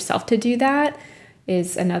allow yourself to do that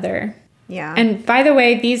is another. Yeah. And by the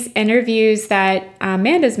way, these interviews that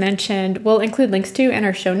Amanda's mentioned, we'll include links to in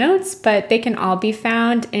our show notes, but they can all be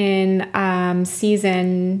found in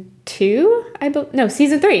season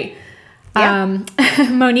 3. Yeah.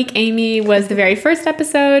 Monique Amy was the very first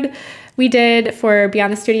episode we did for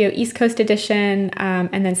Beyond the Studio East Coast edition.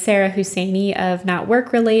 And then Sarah Husseini of Not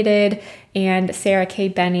Work Related and Sarah K.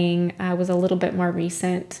 Benning was a little bit more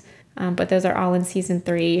recent. But those are all in season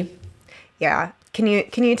 3. Yeah. Can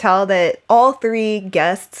you tell that all 3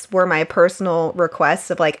 guests were my personal requests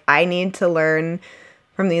of like, I need to learn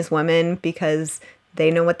from these women because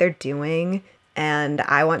they know what they're doing and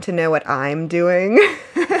I want to know what I'm doing.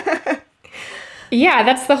 Yeah,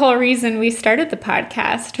 that's the whole reason we started the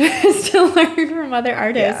podcast, was to learn from other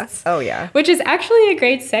artists. Yeah. Oh, yeah. Which is actually a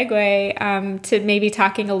great segue to maybe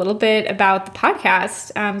talking a little bit about the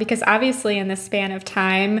podcast, because obviously in this span of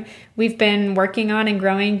time, we've been working on and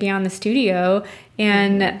growing Beyond the Studio.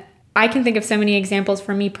 And I can think of so many examples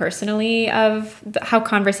for me personally of how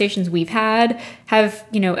conversations we've had have,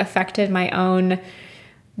 affected my own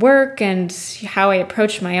work and how I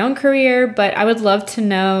approach my own career, but I would love to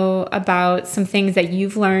know about some things that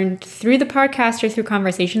you've learned through the podcast or through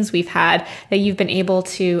conversations we've had that you've been able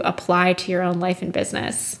to apply to your own life and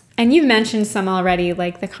business. And you've mentioned some already,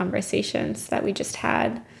 like the conversations that we just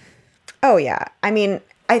had. Oh, yeah. I mean,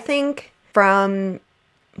 I think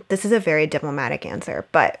this is a very diplomatic answer,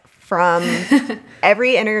 but from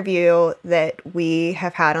every interview that we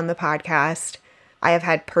have had on the podcast, I have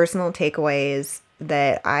had personal takeaways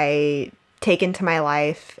that I take into my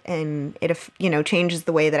life, and it, changes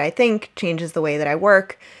the way that I think, changes the way that I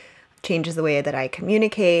work, changes the way that I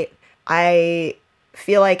communicate. I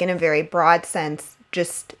feel like in a very broad sense,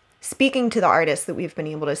 just speaking to the artists that we've been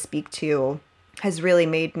able to speak to has really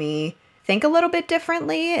made me think a little bit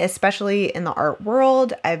differently, especially in the art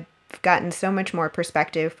world. I've gotten so much more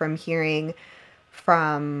perspective from hearing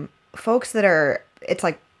from folks that are, it's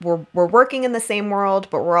like we're working in the same world,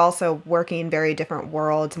 but we're also working in very different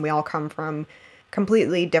worlds, and we all come from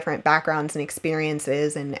completely different backgrounds and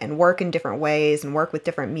experiences, and work in different ways and work with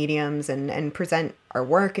different mediums, and present our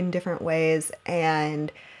work in different ways.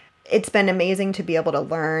 And it's been amazing to be able to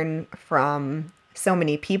learn from so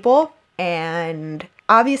many people. And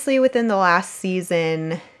obviously within the last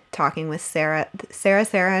season, talking with Sarah,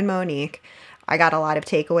 and Monique, I got a lot of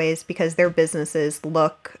takeaways because their businesses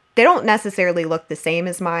they don't necessarily look the same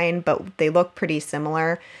as mine, but they look pretty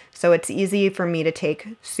similar. So it's easy for me to take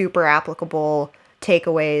super applicable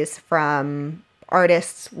takeaways from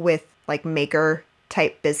artists with like maker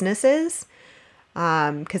type businesses,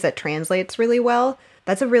 because that translates really well.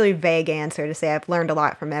 That's a really vague answer to say I've learned a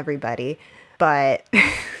lot from everybody, but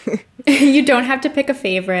you don't have to pick a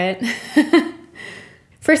favorite.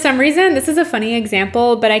 For some reason, this is a funny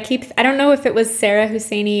example, but I don't know if it was Sarah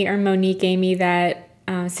Husseini or Monique Amy that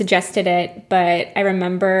suggested it, but I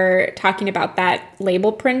remember talking about that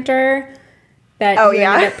label printer that you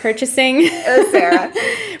ended up purchasing. It was Sarah.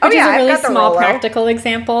 Which is a really small practical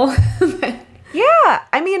example. Yeah.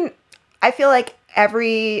 I mean, I feel like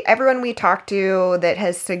everyone we talked to that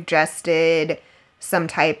has suggested some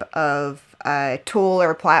type of tool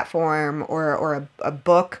or platform or a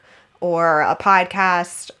book or a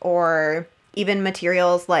podcast or even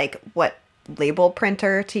materials like what label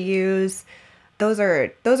printer to use, those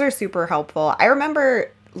are super helpful. I remember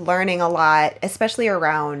learning a lot, especially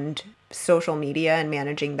around social media and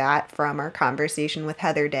managing that, from our conversation with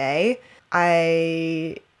Heather Day.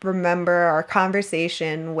 I remember our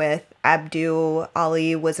conversation with Abdu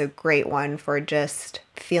Ali was a great one for just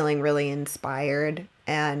feeling really inspired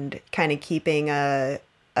and kind of keeping a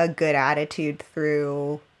good attitude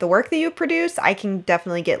through the work that you produce. I can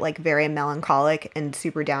definitely get like very melancholic and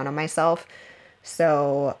super down on myself.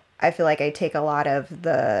 So I feel like I take a lot of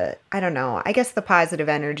the positive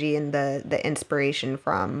energy and the inspiration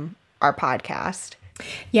from our podcast.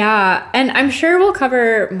 Yeah, and I'm sure we'll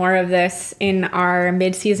cover more of this in our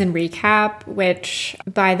mid-season recap, which,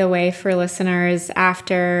 by the way, for listeners,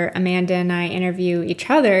 after Amanda and I interview each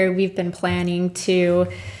other, we've been planning to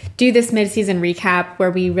do this mid-season recap where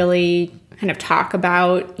we really kind of talk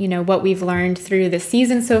about, what we've learned through the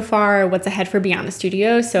season so far, what's ahead for Beyond the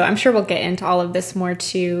Studio. So I'm sure we'll get into all of this more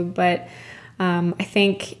too, but I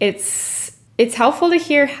think it's helpful to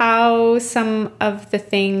hear how some of the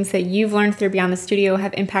things that you've learned through Beyond the Studio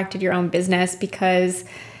have impacted your own business, because,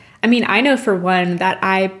 I know for one that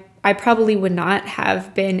I probably would not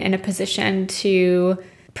have been in a position to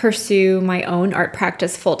pursue my own art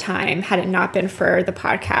practice full time had it not been for the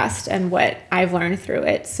podcast and what I've learned through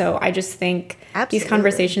it. So I just think These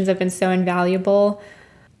conversations have been so invaluable,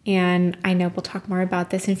 and I know we'll talk more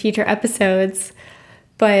about this in future episodes.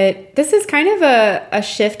 But this is kind of a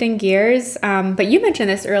shift in gears. But you mentioned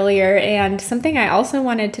this earlier, and something I also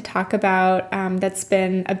wanted to talk about that's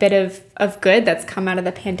been a bit of good that's come out of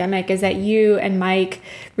the pandemic is that you and Mike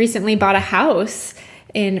recently bought a house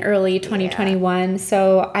in early 2021. Yeah.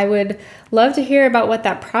 So I would love to hear about what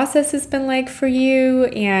that process has been like for you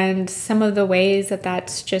and some of the ways that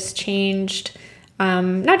that's just changed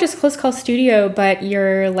not just Close Call Studio, but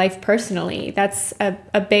your life personally. That's a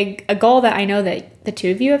goal that I know that the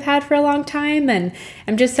two of you have had for a long time, and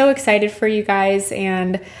I'm just so excited for you guys.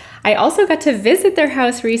 And I also got to visit their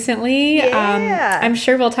house recently. Yeah. I'm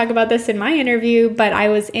sure we'll talk about this in my interview, but I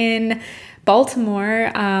was in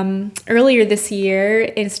Baltimore earlier this year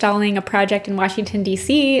installing a project in Washington,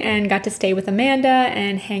 D.C., and got to stay with Amanda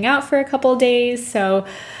and hang out for a couple of days. So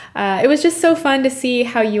it was just so fun to see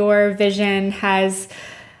how your vision has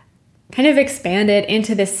kind of expanded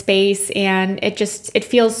into this space, and it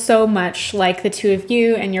feels so much like the two of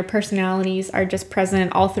you, and your personalities are just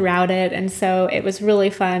present all throughout it. And so it was really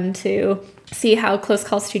fun to see how Close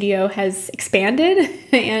Call Studio has expanded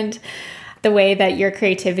and the way that your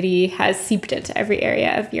creativity has seeped into every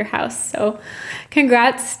area of your house. So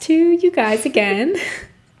congrats to you guys again.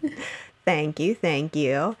 Thank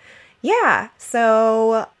you. Yeah,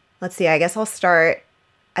 so let's see, I guess I'll start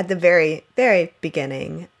at the very, very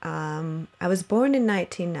beginning. I was born in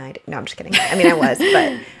 1990. No, I'm just kidding. I was,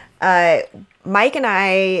 but Mike and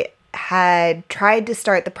I had tried to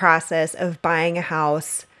start the process of buying a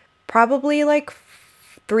house probably like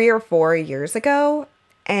 3 or 4 years ago.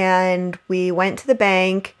 And we went to the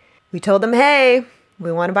bank. We told them, hey,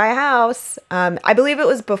 we want to buy a house. I believe it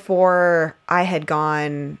was before I had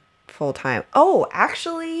gone full time. Oh,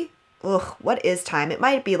 actually, what is time? It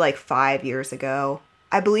might be like 5 years ago.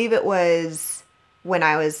 I believe it was when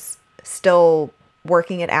I was still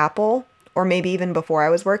working at Apple, or maybe even before I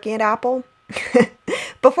was working at Apple.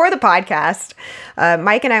 Before the podcast,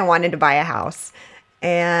 Mike and I wanted to buy a house.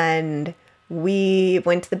 And we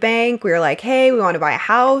went to the bank. We were like, hey, we want to buy a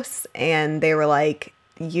house. And they were like,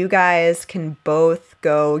 you guys can both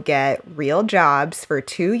go get real jobs for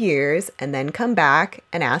 2 years and then come back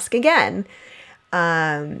and ask again.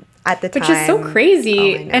 At the time, which is so crazy.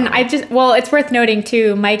 Oh, I know. And well, it's worth noting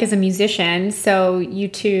too, Mike is a musician. So you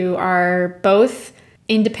two are both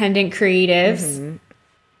independent creatives.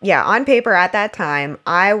 Yeah, on paper at that time,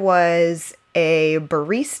 I was a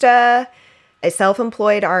barista, a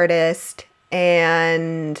self-employed artist,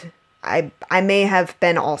 and I may have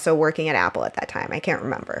been also working at Apple at that time. I can't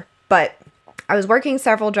remember. But I was working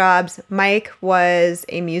several jobs. Mike was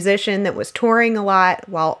a musician that was touring a lot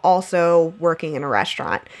while also working in a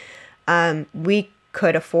restaurant. We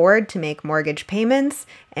could afford to make mortgage payments,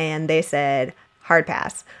 and they said, hard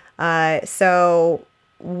pass. So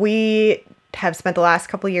we have spent the last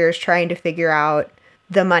couple years trying to figure out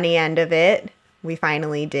the money end of it. We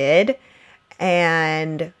finally did.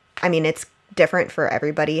 And I mean, it's different for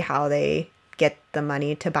everybody how they get the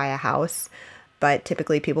money to buy a house. But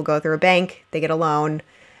typically people go through a bank, they get a loan.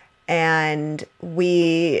 And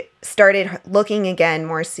we started looking again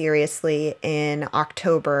more seriously in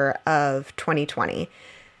October of 2020.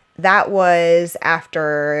 That was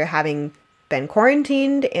after having been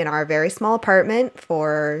quarantined in our very small apartment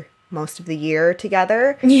for most of the year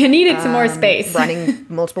together. You needed some more space. Running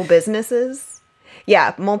multiple businesses.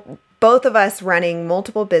 Yeah, both of us running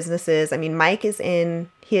multiple businesses. I mean, Mike is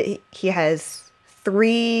he has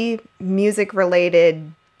 3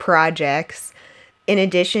 music-related projects in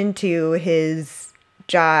addition to his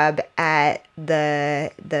job at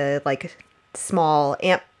the like small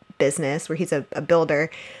amp business where he's a builder.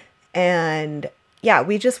 And yeah,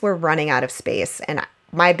 we just were running out of space, and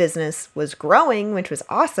my business was growing, which was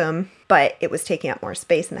awesome, but it was taking up more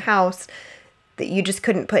space in the house that you just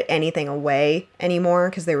couldn't put anything away anymore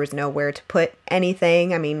because there was nowhere to put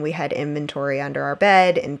anything. I mean, we had inventory under our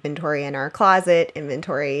bed, inventory in our closet,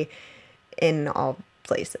 inventory in all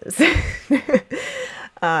places.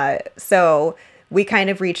 So we kind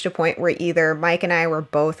of reached a point where either Mike and I were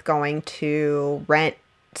both going to rent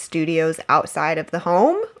studios outside of the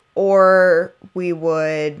home, or we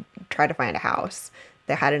would try to find a house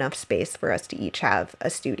that had enough space for us to each have a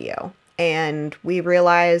studio. And we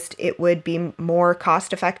realized it would be more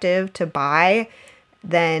cost effective to buy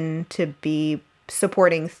than to be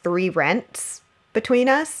supporting 3 rents between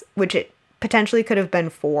us, which it potentially could have been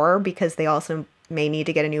 4 because they also may need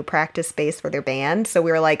to get a new practice space for their band. So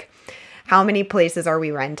we were like, how many places are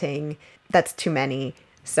we renting? That's too many.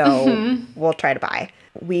 So we'll try to buy.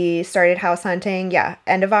 We started house hunting,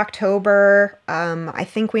 end of October. I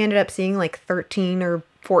think we ended up seeing like 13 or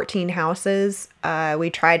 14 houses. We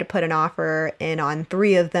tried to put an offer in on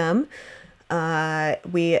 3 of them.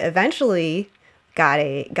 We eventually got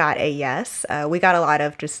a yes. We got a lot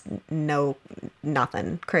of just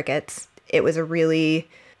nothing, crickets. It was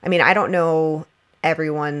I don't know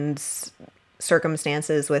everyone's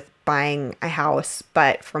circumstances with buying a house,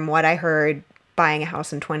 but from what I heard, buying a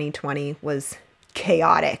house in 2020 was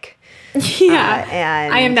chaotic. Yeah.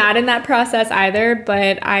 And I am not in that process either,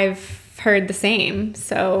 but I've heard the same.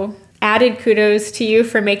 So added kudos to you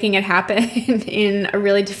for making it happen in a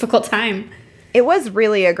really difficult time. It was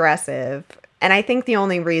really aggressive. And I think the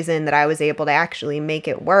only reason that I was able to actually make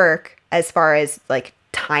it work as far as like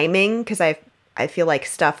timing, because I feel like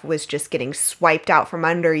stuff was just getting swiped out from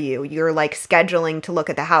under you. You're like scheduling to look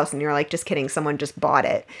at the house and you're like, just kidding, someone just bought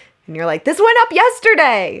it. And you're like, this went up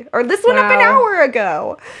yesterday, or this went up an hour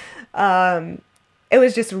ago. It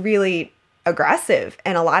was just really aggressive.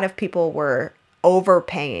 And a lot of people were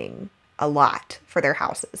overpaying a lot for their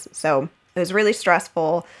houses. So it was really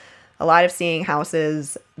stressful. A lot of seeing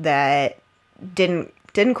houses that didn't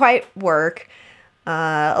quite work.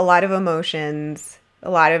 A lot of emotions. A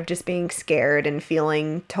lot of just being scared and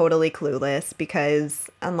feeling totally clueless, because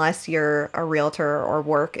unless you're a realtor or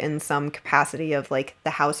work in some capacity of like the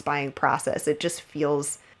house buying process, it just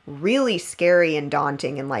feels really scary and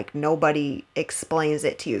daunting, and like nobody explains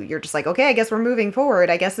it to you. You're just like, okay, I guess we're moving forward.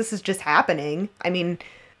 I guess this is just happening. I mean,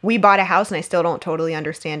 we bought a house and I still don't totally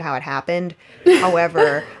understand how it happened.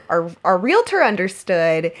 However, our realtor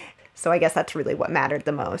understood. So I guess that's really what mattered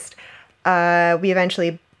the most. We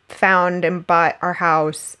eventually found and bought our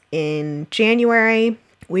house in January.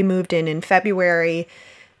 We moved in February,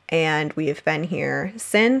 and we have been here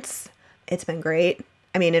since. It's been great.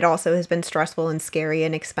 I mean, it also has been stressful and scary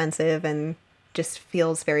and expensive and just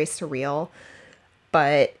feels very surreal,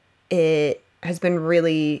 but it has been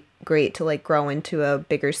really great to like grow into a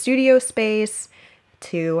bigger studio space,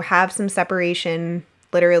 to have some separation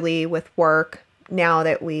literally with work. Now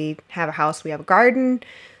that we have a house, we have a garden.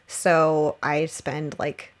 So I spend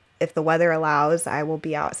like, if the weather allows, I will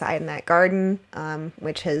be outside in that garden,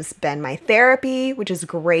 which has been my therapy, which is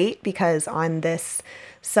great because on this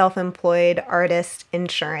self-employed artist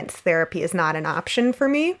insurance, therapy is not an option for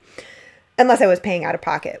me unless I was paying out of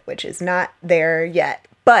pocket, which is not there yet.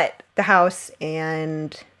 But the house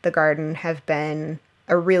and the garden have been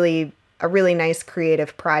a really nice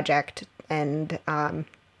creative project, and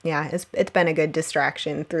yeah, it's been a good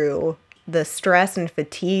distraction through the stress and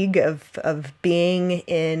fatigue of being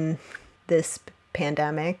in this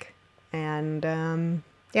pandemic. And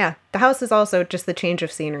yeah, the house is also just the change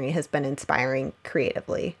of scenery has been inspiring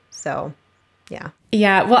creatively. So yeah.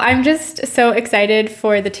 Yeah, well, I'm just so excited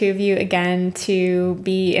for the two of you again to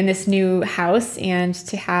be in this new house and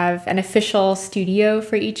to have an official studio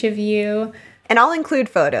for each of you. And I'll include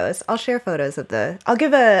photos. I'll share photos I'll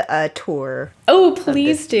give a tour. Oh,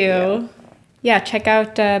 please do. Yeah, check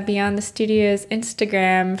out Beyond the Studio's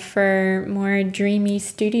Instagram for more dreamy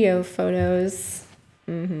studio photos.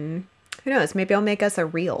 Who knows? Maybe I'll make us a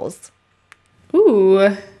Reels.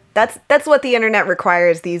 Ooh. That's what the internet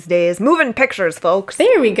requires these days. Moving pictures, folks.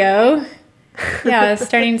 There we go. Yeah,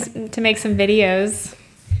 starting to make some videos.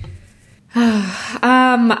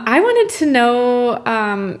 I wanted to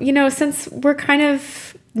know, since we're kind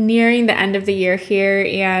of nearing the end of the year here,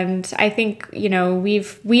 and I think,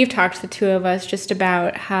 we've talked, the two of us, just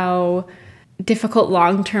about how difficult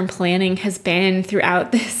long-term planning has been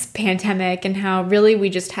throughout this pandemic, and how really we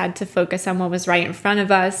just had to focus on what was right in front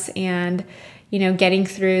of us and, getting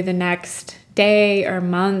through the next day or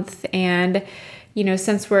month. And,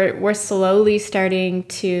 since we're slowly starting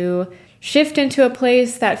to shift into a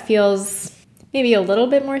place that feels maybe a little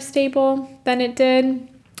bit more stable than it did,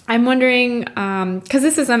 I'm wondering, because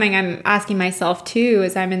this is something I'm asking myself too,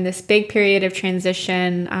 as I'm in this big period of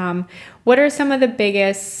transition, what are some of the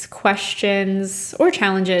biggest questions or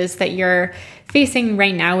challenges that you're facing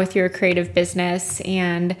right now with your creative business?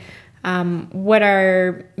 And what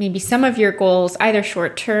are maybe some of your goals, either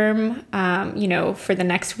short term, for the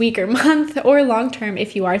next week or month, or long term,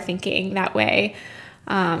 if you are thinking that way,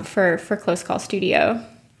 for Close Call Studio?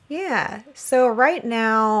 Yeah. So right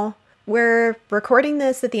now we're recording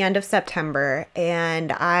this at the end of September,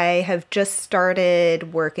 and I have just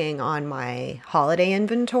started working on my holiday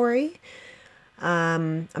inventory.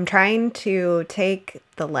 I'm trying to take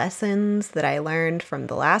the lessons that I learned from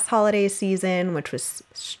the last holiday season, which was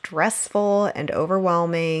stressful and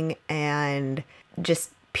overwhelming and just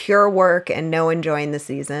pure work and no enjoying the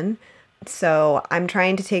season. So I'm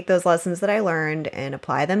trying to take those lessons that I learned and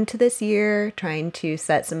apply them to this year, trying to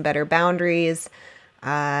set some better boundaries.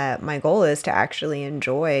 My goal is to actually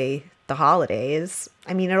enjoy the holidays.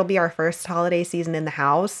 I mean, it'll be our first holiday season in the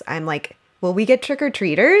house. I'm like, will we get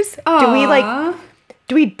trick-or-treaters?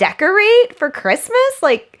 Do we decorate for Christmas?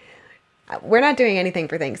 Like, we're not doing anything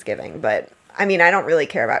for Thanksgiving, but I mean, I don't really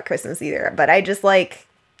care about Christmas either, but I just like,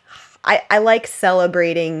 I like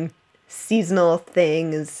celebrating seasonal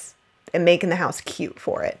things and making the house cute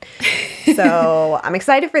for it. So I'm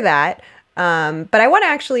excited for that. But I want to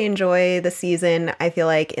actually enjoy the season. I feel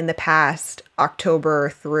like in the past, October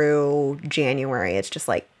through January, it's just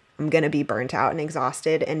like I'm going to be burnt out and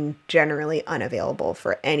exhausted and generally unavailable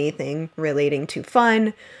for anything relating to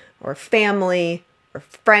fun or family or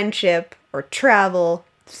friendship or travel.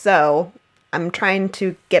 So I'm trying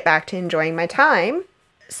to get back to enjoying my time.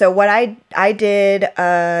 So what I did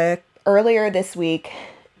earlier this week,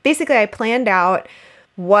 basically I planned out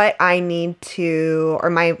what I need to,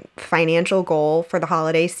 or my financial goal for the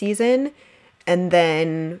holiday season, and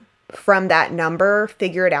then from that number,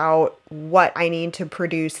 figured out what I need to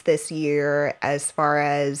produce this year as far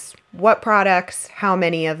as what products, how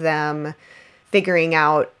many of them, figuring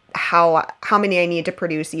out how many I need to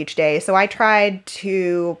produce each day. So I tried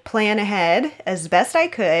to plan ahead as best I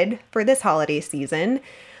could for this holiday season,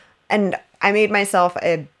 and I made myself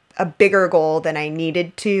a bigger goal than I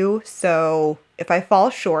needed to. So if I fall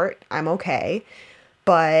short, I'm okay.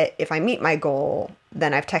 But if I meet my goal,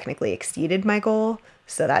 then I've technically exceeded my goal.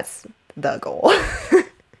 So that's the goal,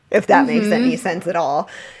 if that makes any sense at all.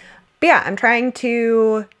 But yeah, I'm trying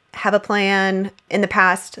to have a plan. In the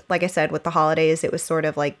past, like I said, with the holidays, it was sort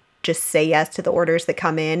of like just say yes to the orders that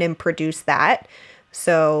come in and produce that.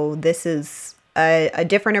 So this is a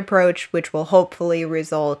different approach, which will hopefully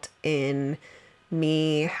result in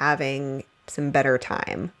me having some better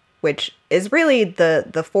time, which is really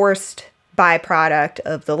the forced byproduct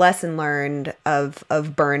of the lesson learned of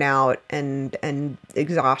burnout and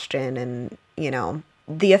exhaustion and,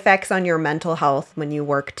 the effects on your mental health when you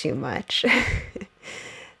work too much.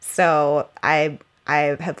 So I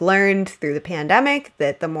have learned through the pandemic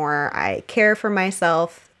that the more I care for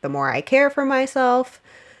myself, the more I care for myself.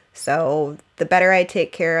 So the better I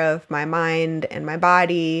take care of my mind and my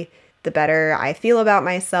body, the better I feel about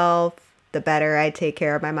myself, the better I take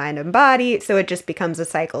care of my mind and body. So it just becomes a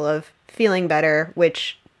cycle of feeling better,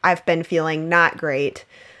 which I've been feeling not great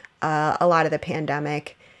a lot of the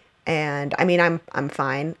pandemic. And I mean, I'm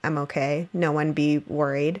fine. I'm okay. No one be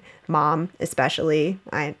worried. Mom, especially.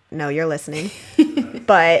 I know you're listening.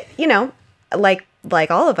 But,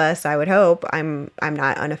 like all of us, I would hope I'm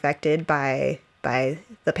not unaffected by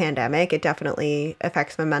the pandemic. It definitely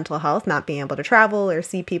affects my mental health, not being able to travel or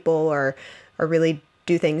see people or really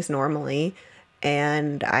do things normally.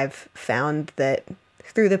 And I've found that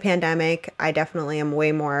through the pandemic, I definitely am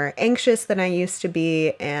way more anxious than I used to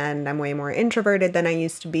be, and I'm way more introverted than I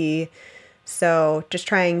used to be. So just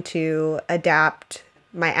trying to adapt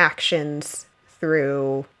my actions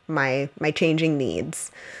through my changing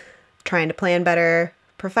needs, trying to plan better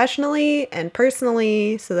professionally and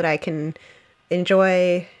personally so that I can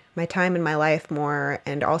enjoy my time in my life more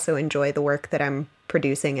and also enjoy the work that I'm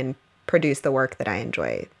producing and produce the work that I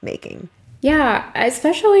enjoy making. Yeah,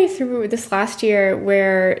 especially through this last year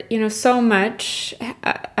where, so much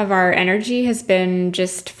of our energy has been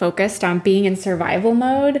just focused on being in survival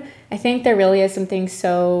mode. I think there really is something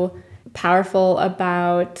so powerful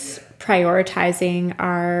about prioritizing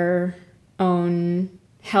our own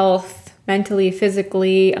health, mentally,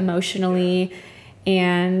 physically, emotionally,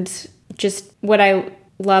 and just what I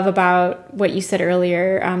love about what you said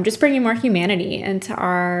earlier, just bringing more humanity into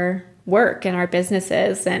our work and our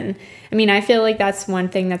businesses. And I mean, I feel like that's one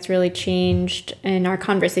thing that's really changed in our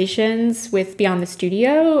conversations with Beyond the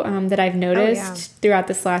Studio, that I've noticed throughout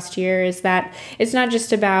this last year, is that it's not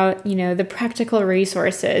just about, the practical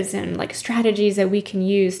resources and like strategies that we can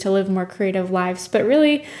use to live more creative lives, but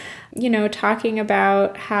really, talking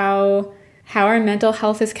about how our mental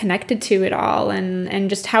health is connected to it all, and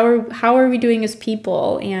just how are we doing as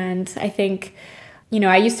people. And I think,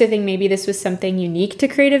 I used to think maybe this was something unique to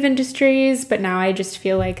creative industries, but now I just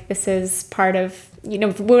feel like this is part of,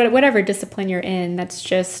 whatever discipline you're in. That's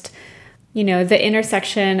just, the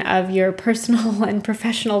intersection of your personal and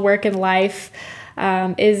professional work and life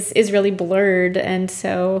is really blurred. And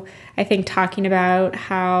so I think talking about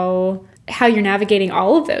how you're navigating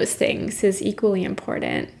all of those things is equally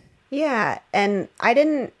important. Yeah, and I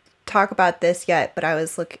didn't talk about this yet, but I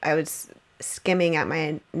was skimming at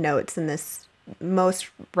my notes, and this most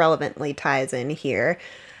relevantly ties in here.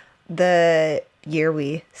 The year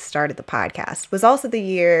we started the podcast was also the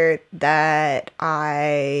year that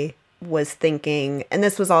I was thinking, and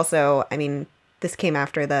this was also, I mean, this came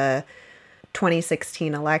after the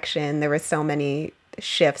 2016 election. There were so many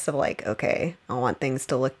shifts of like, okay, I want things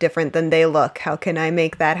to look different than they look. How can I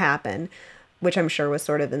make that happen? Which I'm sure was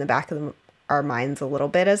sort of in the back of our minds a little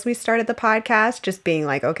bit as we started the podcast, just being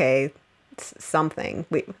like, okay, something.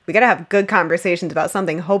 We got to have good conversations about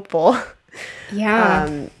something hopeful.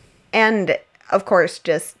 Yeah. And of course,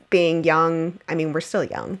 just being young. I mean, we're still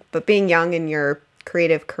young, but being young in your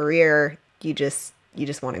creative career, you just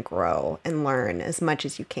want to grow and learn as much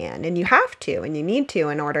as you can. And you have to, and you need to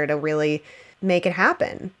in order to really make it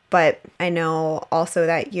happen. But I know also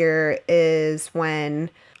that year is when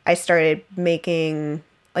I started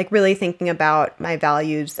really thinking about my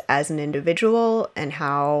values as an individual and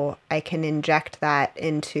how I can inject that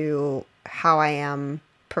into how I am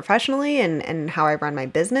professionally and how I run my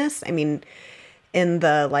business. I mean, in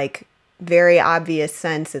the like very obvious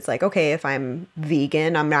sense, it's like, okay, if I'm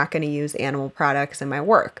vegan, I'm not going to use animal products in my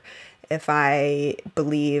work. If I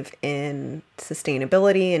believe in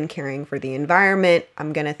sustainability and caring for the environment,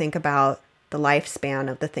 I'm going to think about the lifespan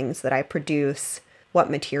of the things that I produce, what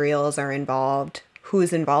materials are involved,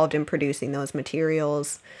 who's involved in producing those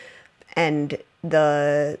materials. And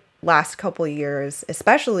the last couple years,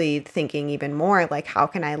 especially thinking even more like, how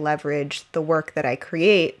can I leverage the work that I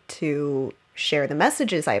create to share the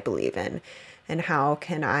messages I believe in? And how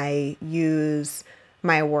can I use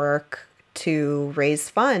my work to raise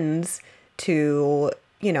funds to,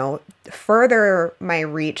 further my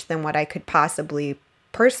reach than what I could possibly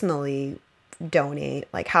personally donate?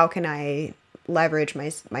 Like, how can I leverage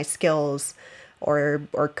my skills or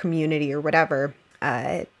community or whatever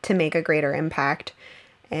to make a greater impact?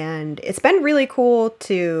 And it's been really cool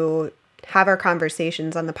to have our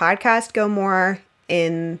conversations on the podcast go more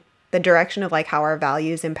in the direction of like how our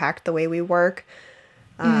values impact the way we work.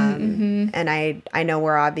 And I know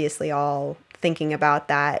we're obviously all thinking about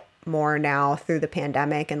that more now through the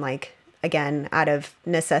pandemic, and like, again, out of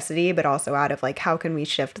necessity, but also out of like, how can we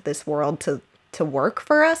shift this world to work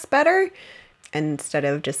for us better instead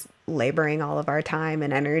of just laboring all of our time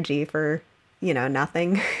and energy for,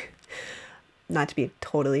 nothing. not to be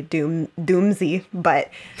totally doomsy, but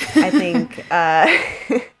I think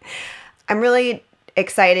I'm really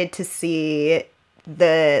excited to see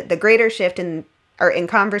the greater shift in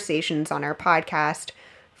conversations on our podcast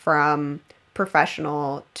from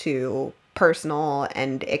professional to personal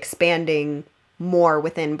and expanding more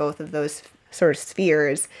within both of those sort of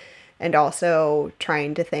spheres, and also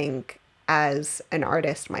trying to think as an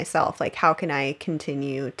artist myself, like how can I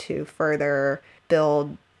continue to further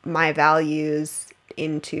build my values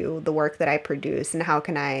into the work that I produce, and how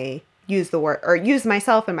can I use the work or use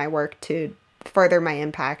myself and my work to further my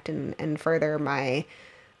impact and further my,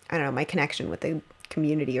 I don't know, my connection with the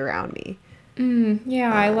community around me.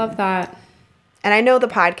 Yeah, I love that. And I know the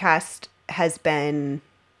podcast has been,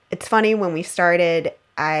 it's funny, when we started,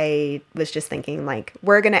 I was just thinking like,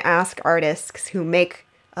 we're going to ask artists who make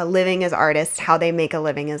a living as artists how they make a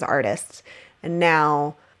living as artists. And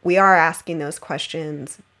now we are asking those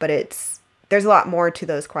questions, but there's a lot more to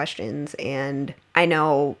those questions. And I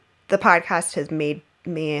know the podcast has made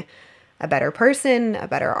me a better person, a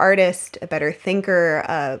better artist, a better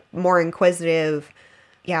thinker, more inquisitive.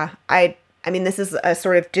 Yeah, I mean, this is a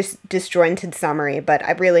sort of disjointed summary, but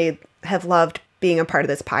I really have loved being a part of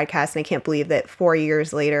this podcast. And I can't believe that 4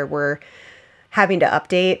 years later, we're having to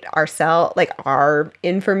update our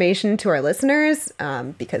information to our listeners,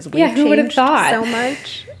 because we've changed so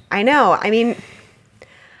much. I know. I mean,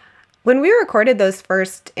 when we recorded those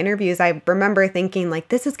first interviews, I remember thinking like,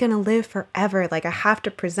 this is going to live forever. Like, I have to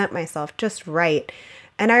present myself just right.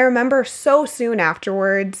 And I remember so soon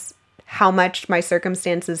afterwards how much my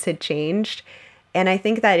circumstances had changed. And I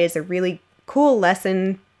think that is a really cool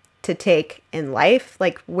lesson to take in life,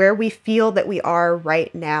 like where we feel that we are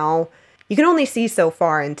right now. You can only see so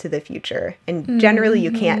far into the future, and generally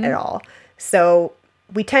you can't at all. So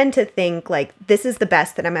we tend to think like, this is the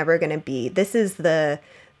best that I'm ever going to be. This is the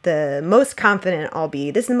most confident I'll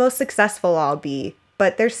be. This is the most successful I'll be.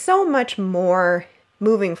 But there's so much more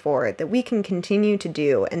moving forward that we can continue to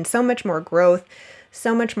do, and so much more growth,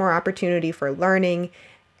 so much more opportunity for learning.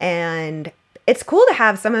 And it's cool to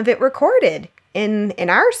have some of it recorded in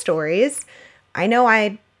our stories. I know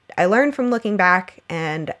I learned from looking back,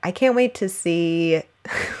 and I can't wait to see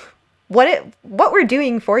what we're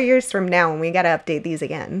doing 4 years from now when we got to update these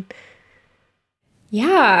again.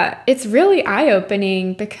 Yeah, it's really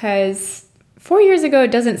eye-opening, because 4 years ago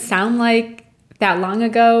doesn't sound like that long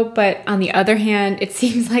ago, but on the other hand, it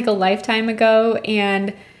seems like a lifetime ago.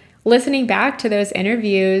 And listening back to those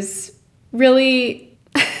interviews really,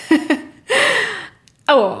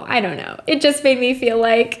 I don't know. It just made me feel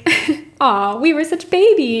like, we were such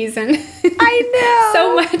babies, and I know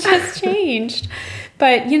so much has changed.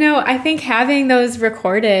 But, I think having those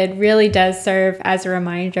recorded really does serve as a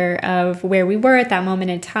reminder of where we were at that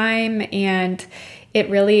moment in time. And it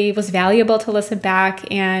really was valuable to listen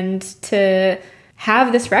back and to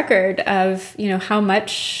have this record of, how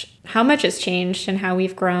much has changed and how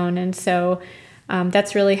we've grown. And so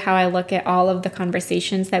that's really how I look at all of the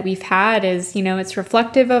conversations that we've had is, it's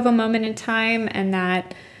reflective of a moment in time. And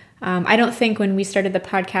that I don't think when we started the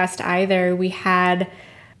podcast either, we had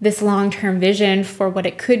this long-term vision for what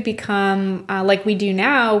it could become, like we do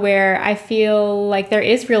now, where I feel like there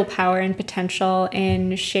is real power and potential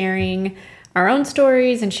in sharing our own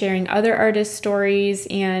stories and sharing other artists' stories,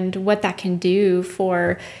 and what that can do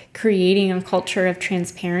for creating a culture of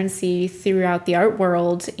transparency throughout the art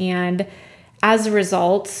world. And as a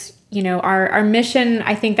result, our mission,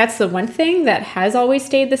 I think that's the one thing that has always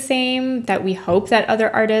stayed the same, that we hope that other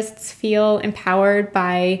artists feel empowered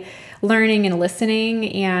by learning and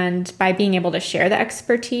listening, and by being able to share the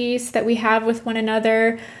expertise that we have with one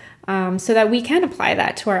another, so that we can apply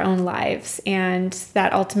that to our own lives, and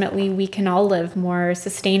that ultimately we can all live more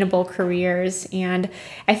sustainable careers. And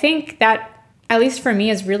I think that, at least for me,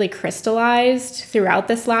 has really crystallized throughout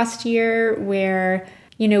this last year, where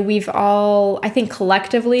we've all, I think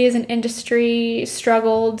collectively as an industry,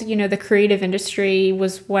 struggled. The creative industry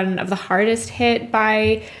was one of the hardest hit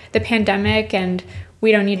by the pandemic, and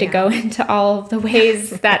we don't need to go into all of the ways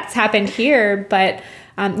that's happened here, but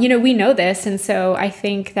we know this. And so I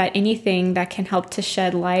think that anything that can help to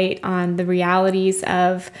shed light on the realities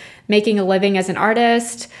of making a living as an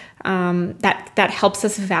artist, that helps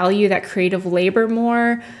us value that creative labor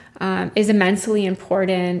more, is immensely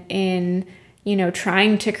important in,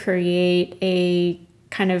 trying to create a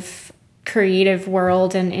kind of creative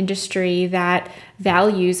world and industry that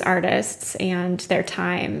values artists and their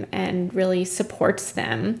time and really supports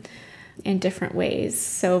them in different ways.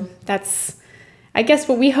 So that's, I guess,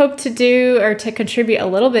 what we hope to do, or to contribute a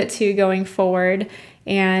little bit to going forward.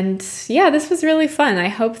 And yeah, this was really fun. I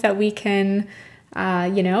hope that we can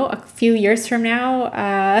a few years from now,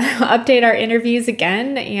 update our interviews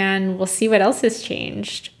again, and we'll see what else has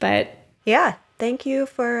changed. But yeah, thank you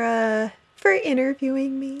for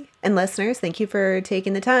interviewing me. And listeners, thank you for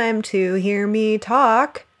taking the time to hear me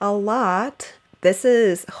talk a lot. This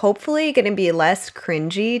is hopefully going to be less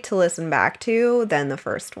cringy to listen back to than the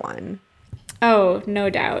first one. Oh, no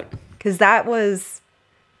doubt. Because that was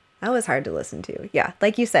hard to listen to. Yeah,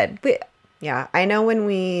 like you said. I know when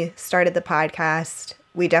we started the podcast,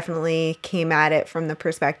 we definitely came at it from the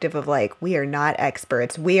perspective of like, we are not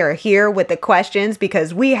experts. We are here with the questions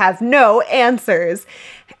because we have no answers.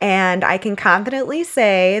 And I can confidently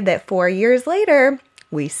say that 4 years later,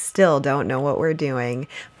 we still don't know what we're doing.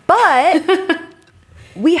 But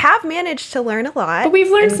we have managed to learn a lot. But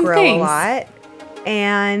we've learned some grow things. A lot.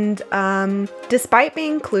 And despite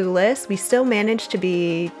being clueless, we are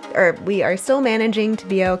still managing to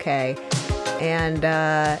be okay. And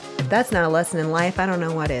if that's not a lesson in life, I don't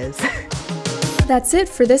know what is. That's it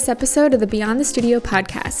for this episode of the Beyond the Studio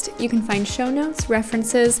podcast. You can find show notes,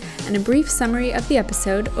 references, and a brief summary of the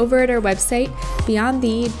episode over at our website,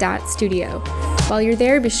 beyondthe.studio. While you're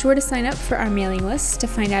there, be sure to sign up for our mailing list to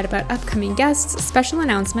find out about upcoming guests, special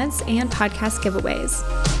announcements, and podcast giveaways.